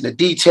attention to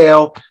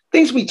detail,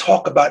 things we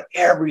talk about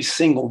every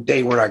single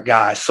day with our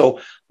guys. So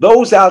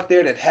those out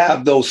there that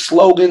have those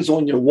slogans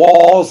on your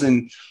walls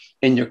and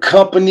in your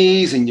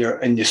companies and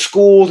your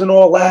schools and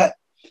all that,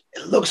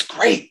 it looks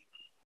great.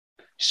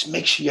 Just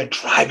make sure you're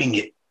driving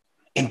it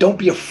and don't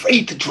be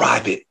afraid to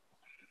drive it.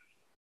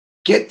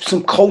 Get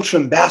some culture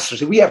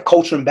ambassadors. We have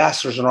culture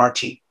ambassadors on our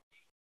team.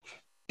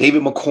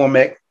 David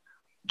McCormick,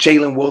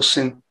 Jalen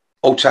Wilson,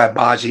 Ochai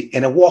Baji,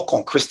 and a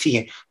walk-on, Chris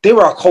Teahan. They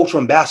were our culture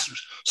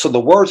ambassadors. So the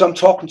words I'm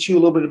talking to you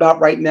a little bit about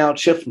right now,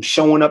 Chip, from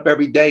showing up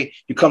every day,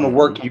 you come to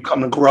work, you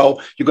come to grow,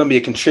 you're going to be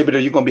a contributor,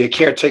 you're going to be a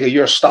caretaker,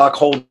 you're a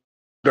stockholder,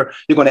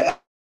 you're going to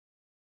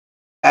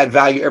add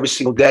value every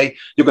single day,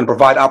 you're going to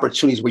provide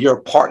opportunities where you're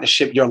a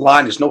partnership, you're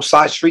aligned, there's no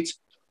side streets.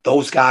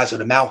 Those guys are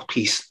the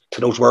mouthpiece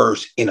to those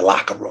words in the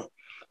locker room,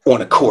 on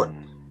the court.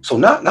 So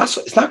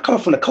it's not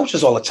coming from the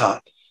coaches all the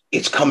time.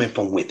 It's coming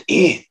from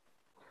within.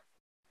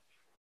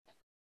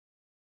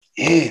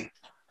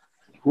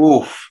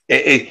 Oof.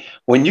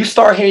 When you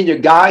start hearing your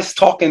guys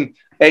talking,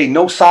 hey,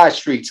 no side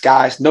streets,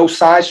 guys, no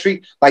side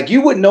street. Like,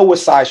 you wouldn't know what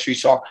side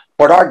streets are,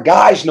 but our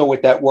guys know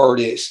what that word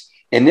is.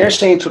 And they're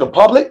saying to the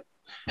public,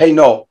 hey,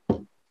 no,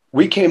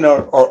 we came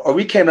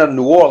to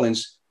New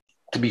Orleans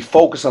to be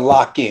focused and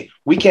locked in.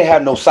 We can't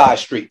have no side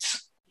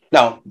streets.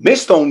 Now,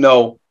 Miss don't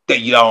know that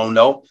you don't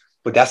know,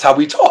 but that's how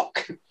we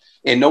talk.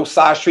 And no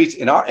side streets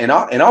in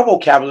our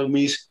vocabulary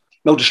means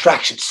no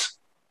distractions.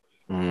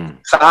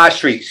 Side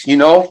streets,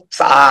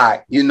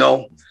 side,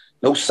 no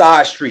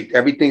side street.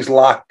 Everything's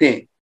locked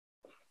in.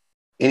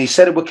 And he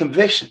said it with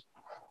conviction.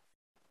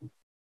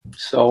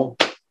 So,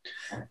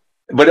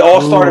 but it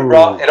all started,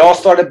 bro. It all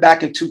started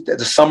back in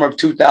the summer of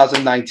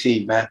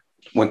 2019, man,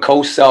 when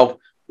Coach Self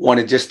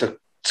wanted just to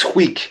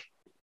tweak.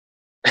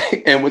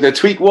 And what the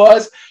tweak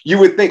was, you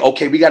would think,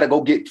 okay, we got to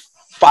go get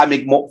five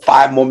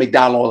more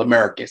McDonald's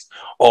All-Americans,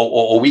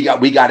 or we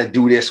got to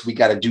do this, we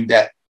got to do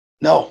that.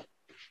 No,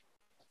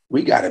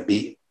 we got to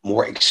be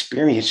more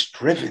experience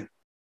driven.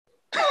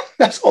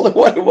 That's all it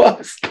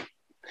was.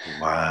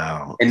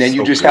 Wow. And then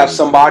you just have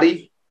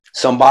somebody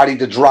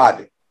to drive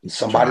it.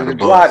 Somebody to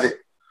drive it.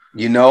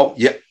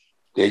 Yeah,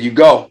 there you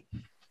go.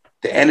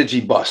 The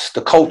energy bus,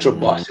 the culture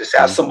bus. Just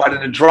have somebody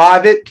to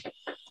drive it.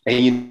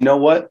 And you know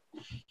what?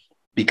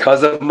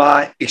 Because of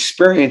my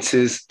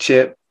experiences,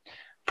 Chip,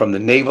 from the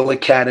Naval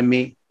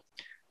Academy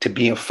to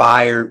being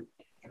fired,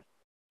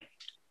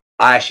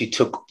 I actually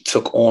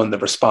took on the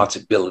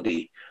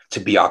responsibility to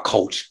be our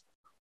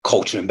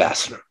culture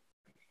ambassador,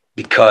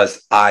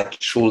 because I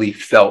truly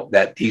felt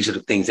that these are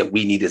the things that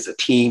we need as a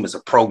team, as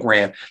a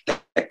program,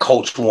 that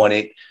Coach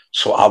wanted.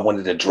 So I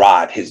wanted to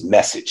drive his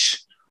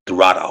message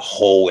throughout our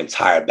whole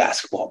entire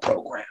basketball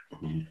program.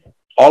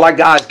 All our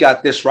guys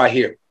got this right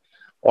here.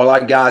 All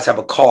our guys have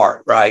a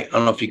card, right? I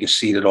don't know if you can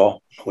see it at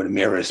all where the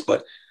mirror is,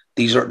 but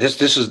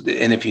this is,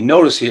 and if you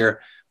notice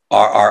here,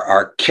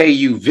 our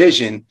KU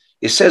vision,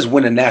 it says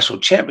win a national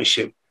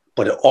championship,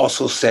 but it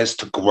also says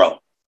to grow.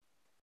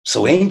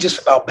 So it ain't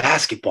just about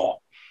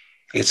basketball.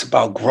 It's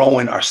about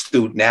growing our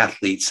student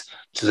athletes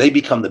so they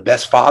become the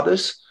best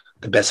fathers,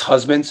 the best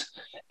husbands,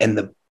 and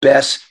the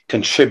best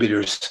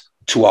contributors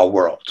to our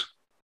world.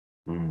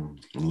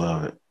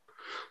 Love it.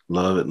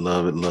 Love it.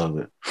 Love it. Love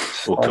it.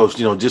 Well, Coach,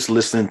 just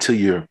listening to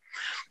your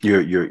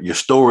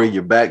story,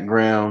 your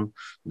background,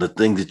 the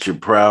things that you're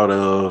proud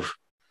of,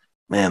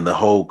 man, the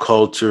whole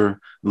culture.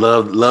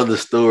 Love the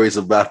stories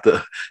about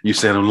you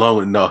saying along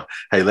with no,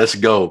 hey, let's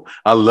go.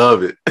 I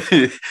love it.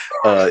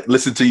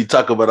 Listen to you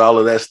talk about all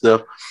of that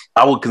stuff.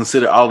 I would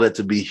consider all that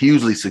to be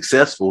hugely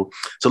successful.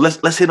 So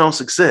let's hit on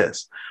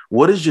success.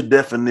 What is your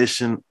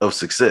definition of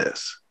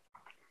success?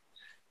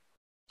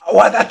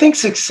 Well, I think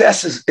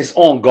success is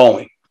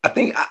ongoing. I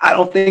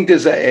don't think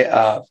there's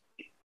a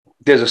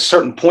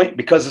certain point,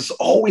 because it's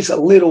always a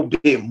little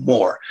bit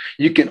more.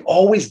 You can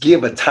always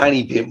give a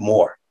tiny bit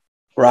more,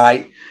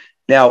 right?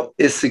 Now,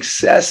 is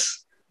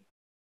success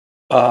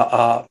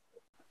winning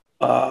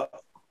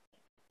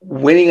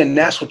a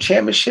national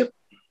championship?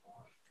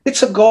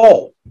 It's a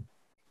goal.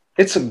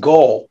 It's a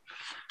goal.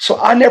 So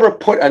I never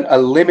put a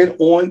limit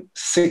on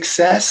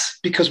success,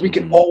 because we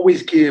can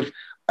always give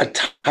a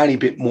tiny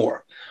bit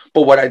more.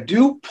 But what I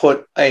do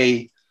put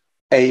a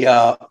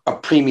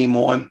premium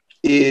on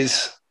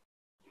is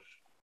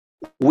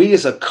we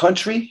as a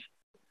country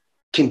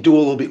can do a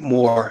little bit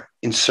more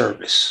in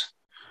service.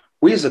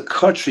 We as a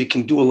country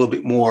can do a little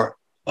bit more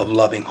of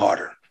loving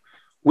harder.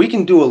 We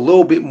can do a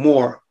little bit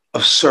more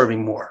of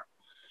serving more.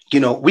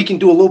 We can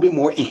do a little bit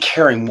more in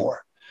caring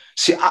more.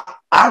 See,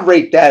 I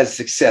rate that as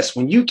success.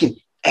 When you can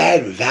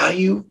add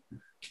value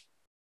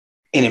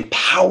and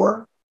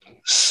empower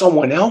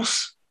someone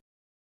else,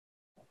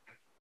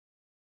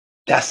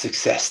 that's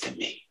success to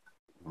me.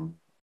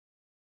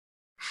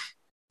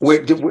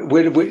 Winning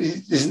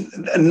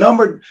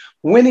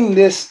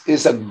this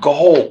is a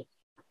goal.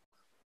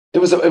 It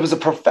was a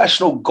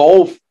professional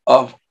goal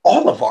of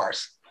all of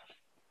ours.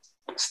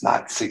 It's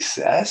not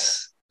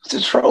success. It's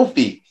a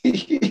trophy.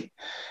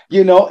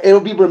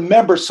 It'll be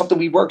remembered, something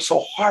we worked so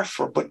hard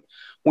for. But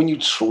when you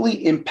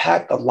truly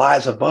impact the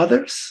lives of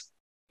others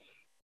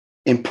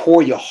and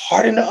pour your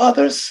heart into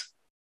others,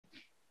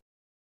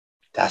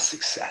 that's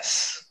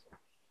success.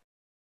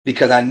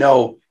 Because I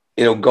know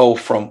it'll go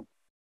from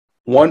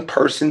one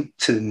person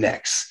to the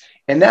next.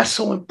 And that's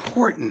so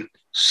important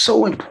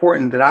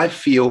that I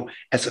feel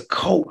as a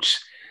coach,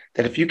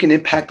 that if you can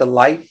impact a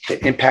life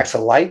that impacts a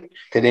life,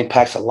 that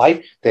impacts a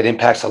life, that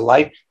impacts a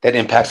life, that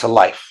impacts a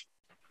life.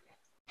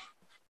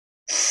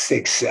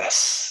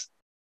 Success.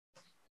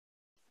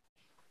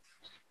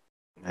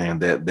 And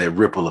that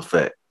ripple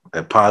effect,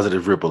 that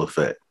positive ripple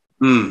effect.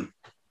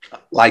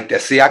 Like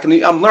that. See,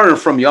 I'm learning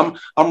from you.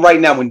 I'm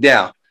writing that one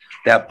down.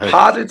 That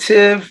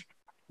positive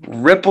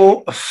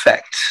ripple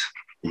effect.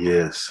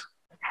 Yes.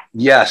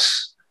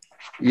 Yes,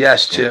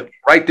 Chip.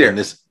 Right there.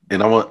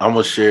 And I'm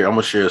gonna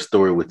share a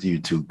story with you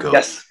too, Coach.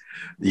 Yes.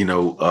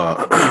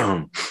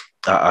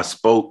 I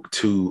spoke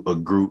to a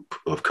group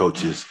of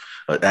coaches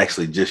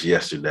actually just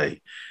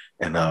yesterday,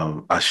 and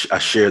I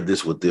shared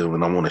this with them,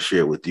 and I want to share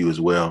it with you as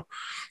well.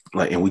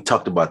 Like, and we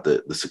talked about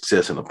the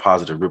success and the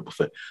positive ripple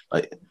effect.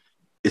 Like,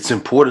 it's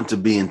important to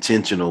be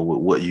intentional with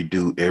what you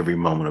do every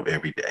moment of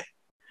every day,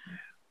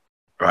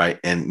 right?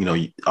 And you know,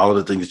 all of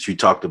the things that you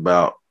talked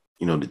about,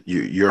 you know,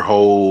 your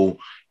whole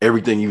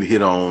everything you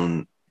hit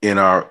on in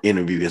our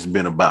interview has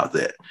been about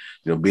that.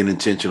 You know, being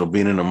intentional,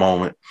 being in the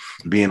moment,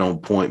 being on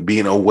point,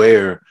 being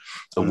aware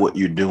of what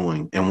you're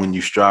doing. And when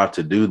you strive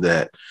to do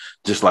that,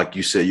 just like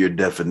you said, your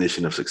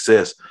definition of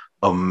success,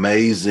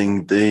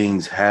 amazing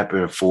things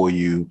happen for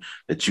you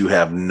that you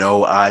have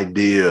no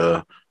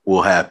idea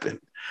will happen,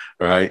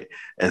 right?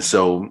 And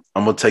so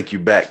I'm going to take you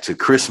back to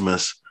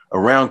Christmas.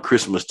 Around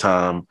Christmas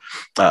time,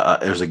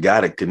 there's a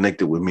guy that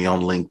connected with me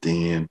on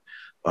LinkedIn.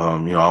 You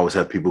know, I always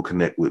have people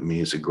connect with me.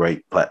 It's a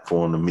great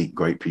platform to meet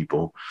great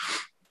people.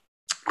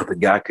 But the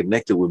guy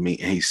connected with me,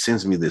 and he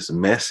sends me this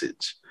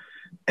message.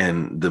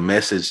 And the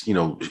message, you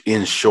know,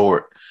 in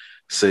short,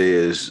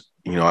 says,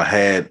 you know, I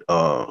had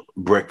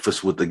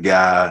breakfast with a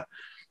guy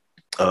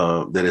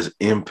that has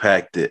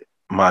impacted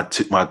my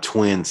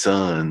twin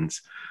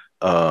sons,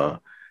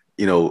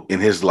 you know, in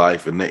his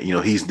life, and that, you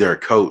know, he's their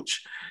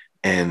coach.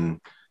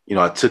 And you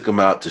know, I took him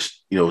out to,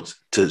 you know,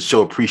 to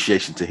show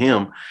appreciation to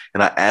him.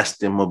 And I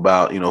asked him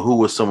about, you know, who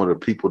were some of the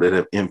people that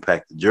have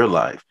impacted your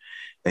life?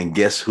 And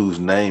guess whose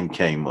name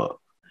came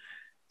up?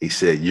 He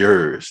said,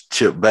 yours,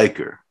 Chip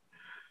Baker.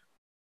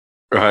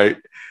 Right.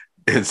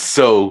 And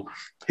so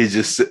he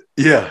just said,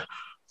 yeah.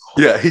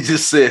 He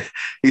just said,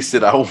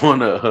 I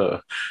want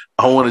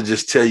to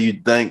just tell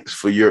you thanks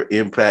for your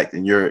impact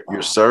and your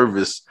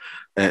service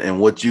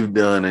and what you've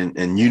done.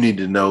 And you need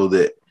to know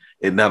that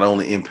it not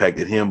only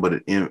impacted him,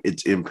 but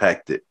it's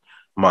impacted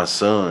my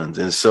sons.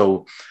 And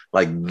so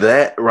like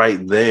that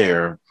right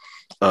there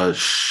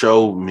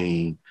showed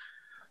me,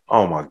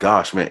 oh my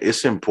gosh, man,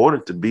 it's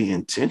important to be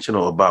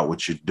intentional about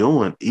what you're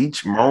doing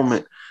each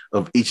moment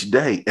of each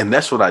day. And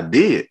that's what I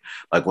did.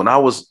 Like when I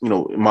was, you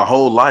know, my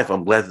whole life,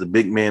 I'm glad that the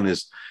big man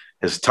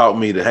has taught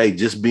me to, hey,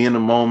 just be in the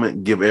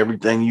moment, give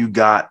everything you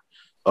got,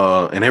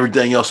 and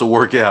everything else will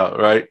work out.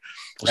 Right.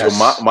 Yes.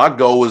 So my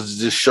goal was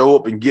to just show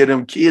up and give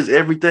them kids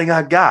everything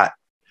I got.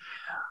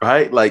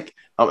 Right. Like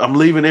I'm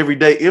leaving every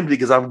day empty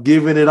because I'm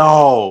giving it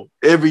all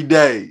every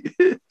day.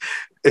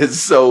 And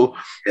so,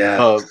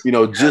 you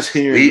know, just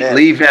hearing that,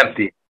 leave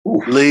empty,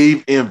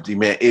 leave empty,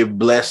 man. It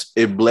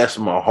blessed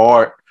my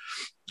heart.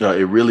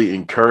 It really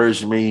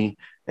encouraged me.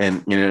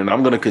 And, you know, and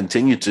I'm going to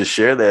continue to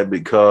share that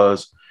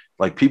because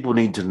like people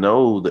need to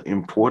know the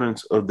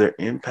importance of their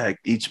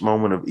impact each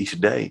moment of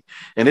each day.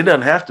 And it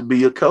doesn't have to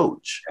be a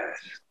coach.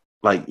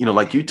 Like, you know,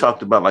 like you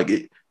talked about,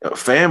 like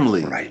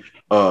family, right.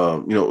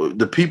 You know,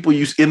 the people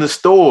you in the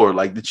store,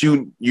 like that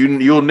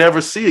you'll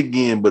never see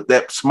again, but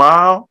that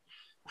smile,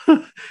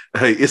 hey,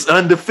 it's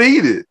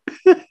undefeated.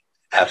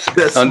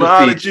 Absolutely. That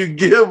smile that you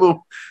give them,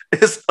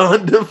 it's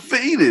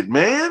undefeated,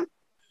 man.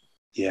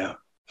 Yeah.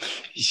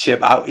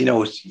 Chip, you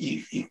know,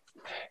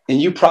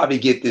 and you probably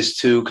get this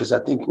too, because I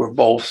think we're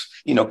both,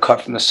 you know,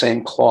 cut from the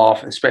same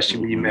cloth, especially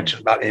when you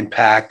mentioned about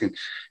impact and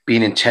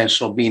being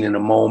intentional, being in a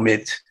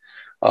moment,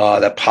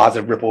 that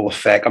positive ripple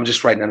effect. I'm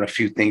just writing down a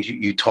few things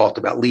you talked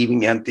about,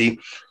 leaving empty.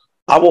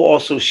 I will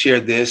also share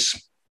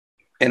this,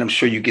 and I'm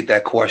sure you get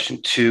that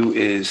question too,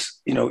 is,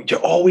 you know, you're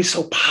always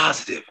so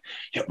positive.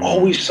 You're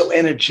always so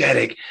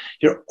energetic.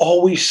 You're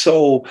always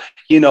so,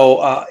 you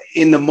know,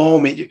 in the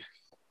moment.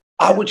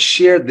 I would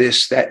share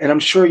this, and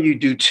I'm sure you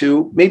do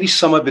too. Maybe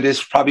some of it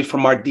is probably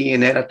from our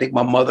DNA. I think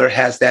my mother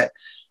has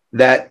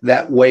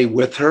that way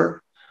with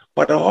her.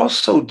 But I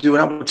also do,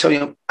 and I'm going to tell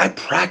you, I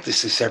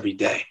practice this every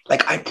day.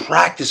 Like I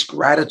practice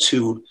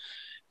gratitude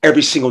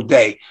every single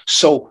day.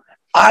 So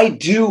I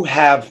do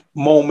have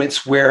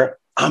moments where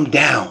I'm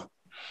down.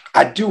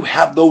 I do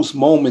have those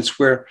moments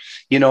where,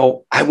 you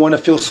know, I want to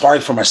feel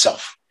sorry for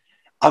myself.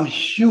 I'm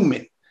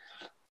human.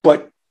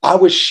 But I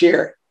would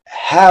share,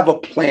 have a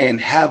plan,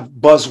 have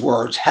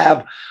buzzwords,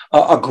 have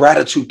a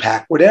gratitude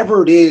pack,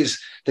 whatever it is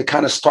to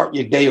kind of start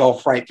your day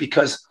off right.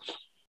 Because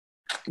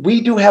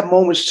we do have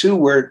moments too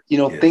where, you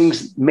know,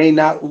 things may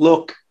not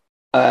look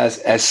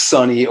as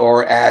sunny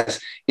or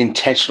as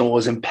intentional,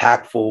 as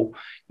impactful,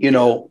 you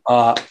know,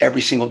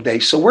 every single day.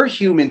 So we're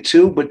human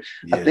too, but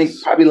I think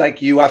probably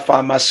like you, I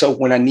find myself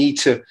when I need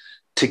to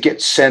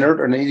get centered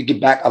or I need to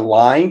get back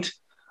aligned,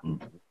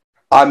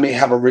 I may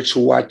have a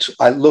ritual.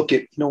 I look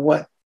at, you know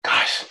what,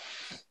 gosh,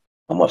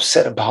 I'm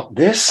upset about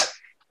this.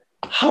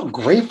 How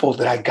grateful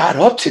that I got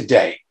up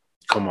today.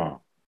 Come on.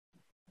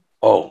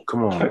 Oh,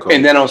 come on.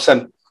 And then all of a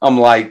sudden I'm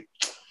like,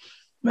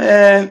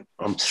 man,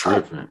 I'm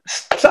tripping.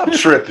 Stop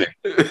tripping.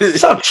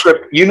 Stop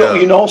tripping. You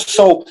know,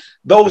 so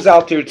those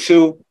out there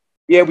too,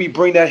 yeah, we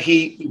bring that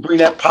heat, we bring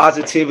that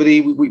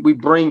positivity, we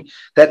bring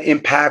that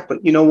impact.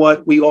 But you know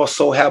what? We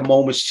also have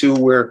moments too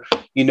where,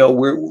 you know,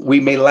 we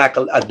may lack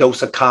a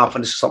dose of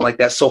confidence or something like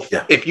that. So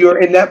if you're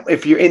in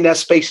that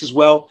space as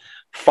well,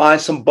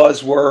 find some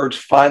buzzwords,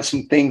 find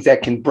some things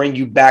that can bring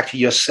you back to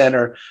your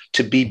center,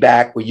 to be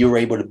back where you're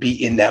able to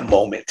be in that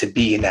moment, to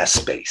be in that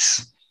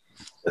space.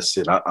 That's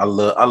it. I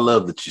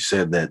love that you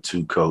said that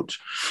too, Coach.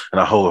 And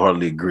I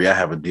wholeheartedly agree. I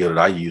have a deal that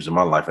I use in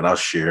my life, and I'll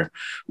share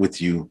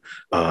with you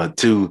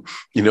too.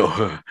 You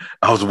know,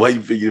 I was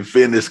waiting for you to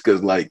finish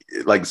because like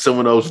some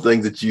of those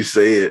things that you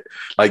said,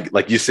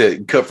 like you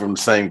said, cut from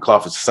the same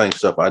cloth. It's the same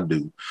stuff I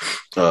do.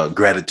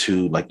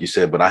 Gratitude, like you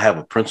said, but I have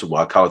a principle.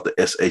 I call it the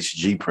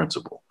SHG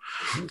principle.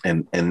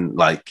 And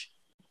like,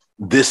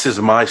 this is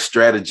my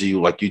strategy.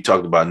 Like you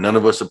talked about, none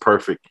of us are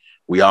perfect.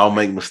 We all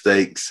make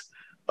mistakes.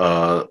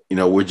 You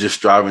know, we're just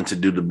striving to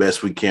do the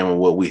best we can with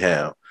what we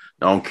have.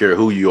 I don't care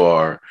who you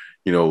are,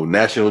 you know,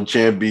 national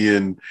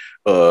champion,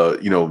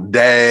 you know,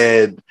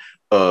 dad,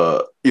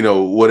 you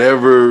know,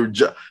 whatever.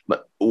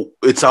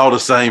 It's all the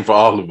same for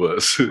all of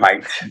us.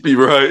 Right. Be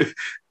right.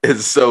 And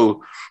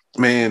so,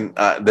 man,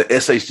 the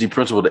SHG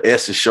principle, the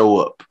S is show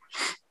up.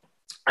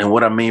 And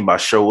what I mean by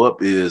show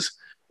up is,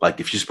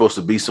 like, if you're supposed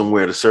to be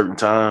somewhere at a certain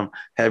time,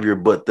 have your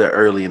butt there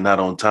early and not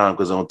on time,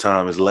 because on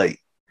time is late.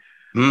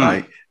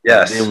 Right.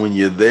 Yes. And then when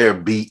you're there,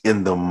 be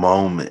in the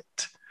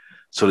moment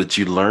so that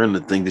you learn the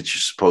thing that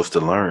you're supposed to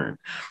learn.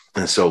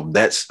 And so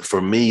that's,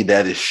 for me,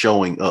 that is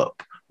showing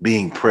up,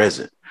 being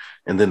present.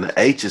 And then the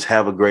H is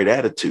have a great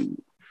attitude,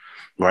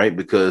 right?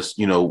 Because,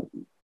 you know,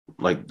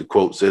 like the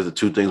quote says, the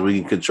two things we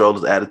can control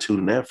is attitude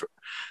and effort.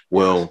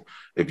 Well,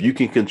 if you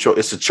can control,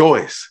 it's a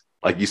choice.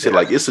 Like you said,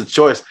 like it's a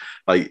choice.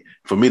 Like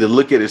for me to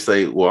look at it and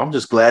say, well, I'm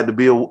just glad to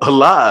be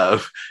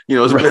alive. You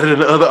know, it's better than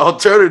the other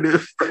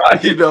alternative.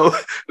 Right. You know,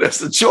 that's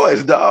the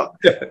choice, dog.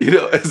 You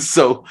know, and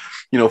so,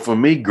 you know, for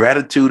me,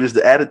 gratitude is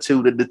the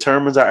attitude that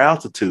determines our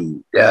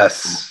altitude.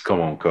 Yes.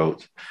 Come on,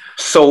 Coach.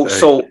 So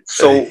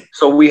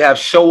we have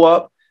show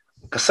up.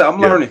 So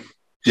I'm learning.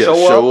 Yeah,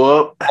 show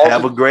up,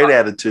 have a great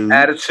attitude.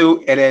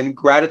 Attitude, and then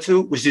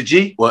gratitude was the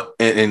G. Well,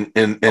 and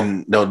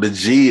no, the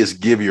G is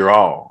give your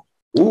all.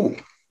 Ooh.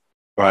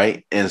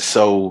 Right. And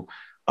so,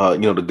 you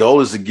know, the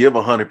goal is to give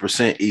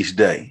 100% each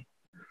day.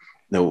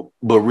 You know,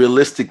 but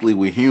realistically,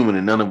 we're human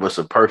and none of us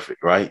are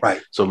perfect. Right.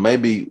 Right. So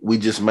maybe we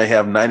just may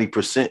have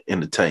 90% in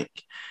the tank.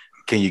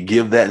 Can you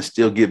give that and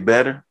still get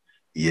better?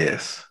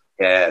 Yes.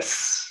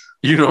 Yes.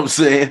 You know what I'm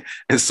saying?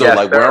 And so, yes,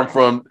 like,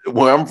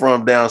 where I'm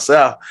from down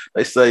south,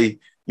 they say,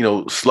 you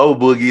know, slow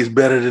boogie is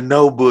better than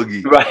no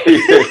boogie. Right.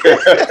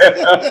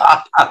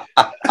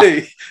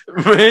 Hey,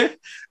 man.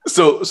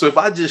 So if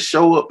I just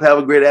show up, have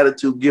a great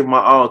attitude, give my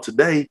all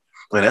today,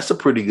 man, that's a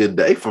pretty good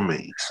day for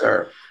me.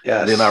 Sir.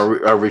 Yes. And then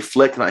I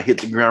reflect and I hit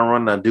the ground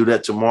running. I do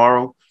that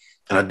tomorrow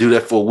and I do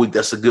that for a week.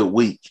 That's a good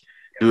week.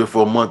 Do it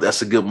for a month.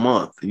 That's a good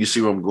month. You see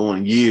where I'm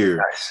going?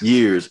 Years.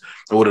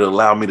 And what it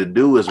allowed me to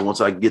do is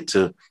once I get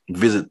to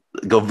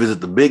go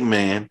visit the big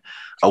man,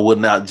 I would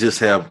not just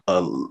have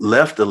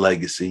left a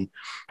legacy.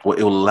 What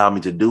it will allow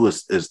me to do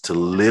is to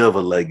live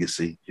a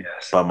legacy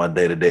by my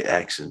day-to-day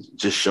actions.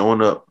 Just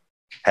showing up,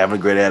 having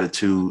a great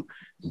attitude,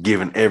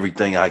 giving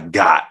everything I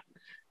got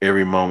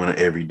every moment of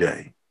every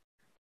day.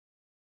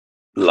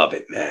 Love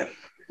it, man.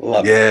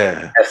 Love it.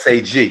 Yeah.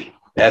 SAG.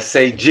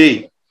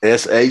 SHG.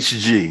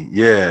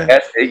 Yeah.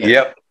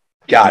 Yep.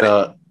 Got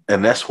it.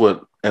 And that's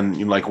what,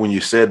 and like when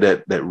you said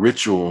that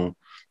ritual,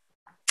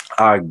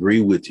 I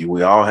agree with you.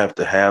 We all have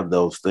to have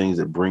those things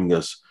that bring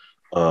us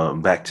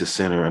back to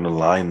center and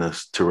align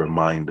us to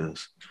remind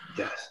us.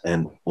 Yes.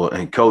 And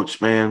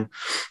Coach, man,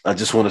 I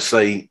just want to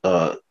say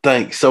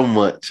thanks so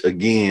much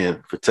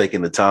again for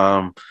taking the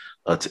time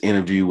to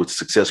interview with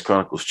Success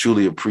Chronicles.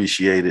 Truly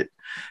appreciate it.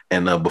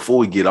 And before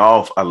we get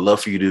off, I'd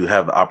love for you to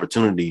have the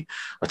opportunity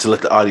to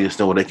let the audience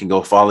know where they can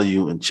go follow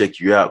you and check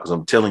you out. Because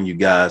I'm telling you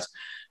guys,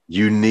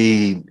 you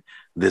need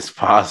this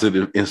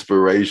positive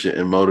inspiration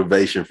and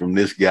motivation from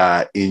this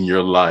guy in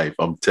your life.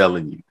 I'm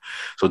telling you.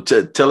 So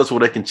tell us where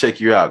they can check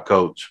you out,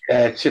 Coach.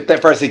 Yeah, Chip,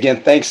 that first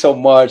again, thanks so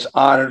much.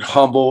 Honored,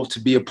 humbled to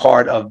be a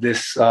part of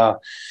this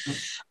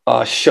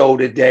show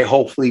today.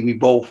 Hopefully we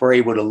both were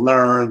able to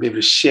learn, be able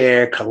to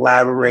share,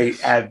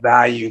 collaborate, add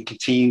value, and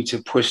continue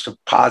to push the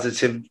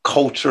positive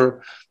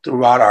culture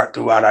throughout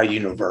our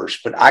universe.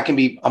 But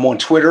I'm on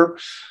Twitter.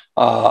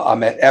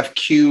 I'm at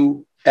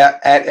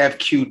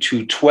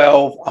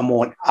FQ212. I'm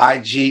on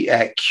IG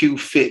at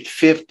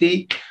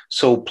QFit50.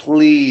 So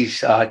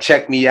please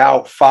check me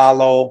out,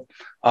 follow,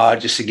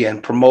 just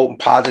again, promoting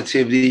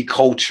positivity,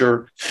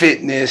 culture,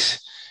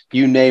 fitness,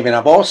 you name it.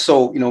 I've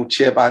also,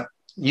 Chip, I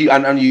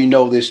know you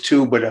know this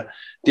too, but a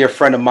dear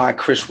friend of mine,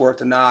 Chris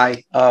Worth, and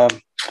I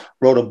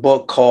wrote a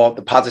book called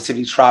The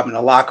Positivity Tribe in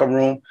the Locker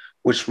Room,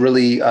 which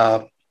really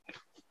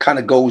kind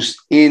of goes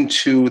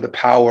into the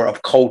power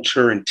of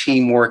culture and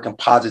teamwork and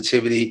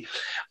positivity.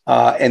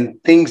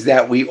 And things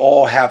that we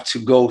all have to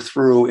go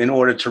through in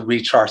order to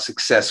reach our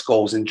success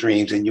goals and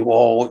dreams. And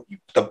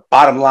the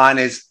bottom line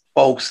is,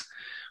 folks,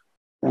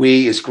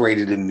 we is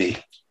greater than me.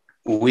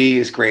 We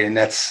is great. And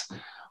that's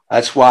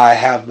why I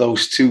have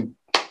those two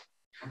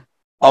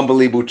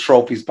unbelievable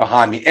trophies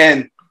behind me.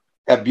 And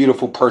that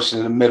beautiful person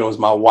in the middle is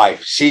my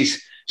wife.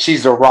 She's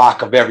the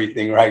rock of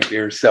everything right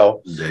there.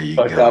 So there you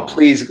go.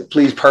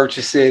 Please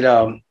purchase it.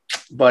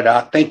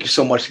 But thank you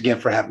so much again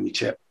for having me,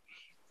 Chip.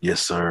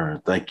 Yes,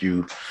 sir. Thank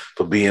you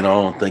for being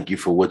on. Thank you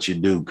for what you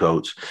do,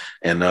 Coach.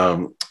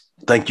 And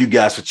thank you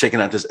guys for checking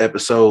out this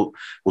episode.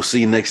 We'll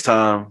see you next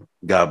time.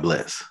 God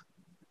bless.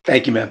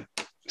 Thank you, man.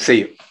 See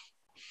you.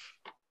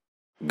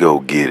 Go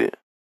get it.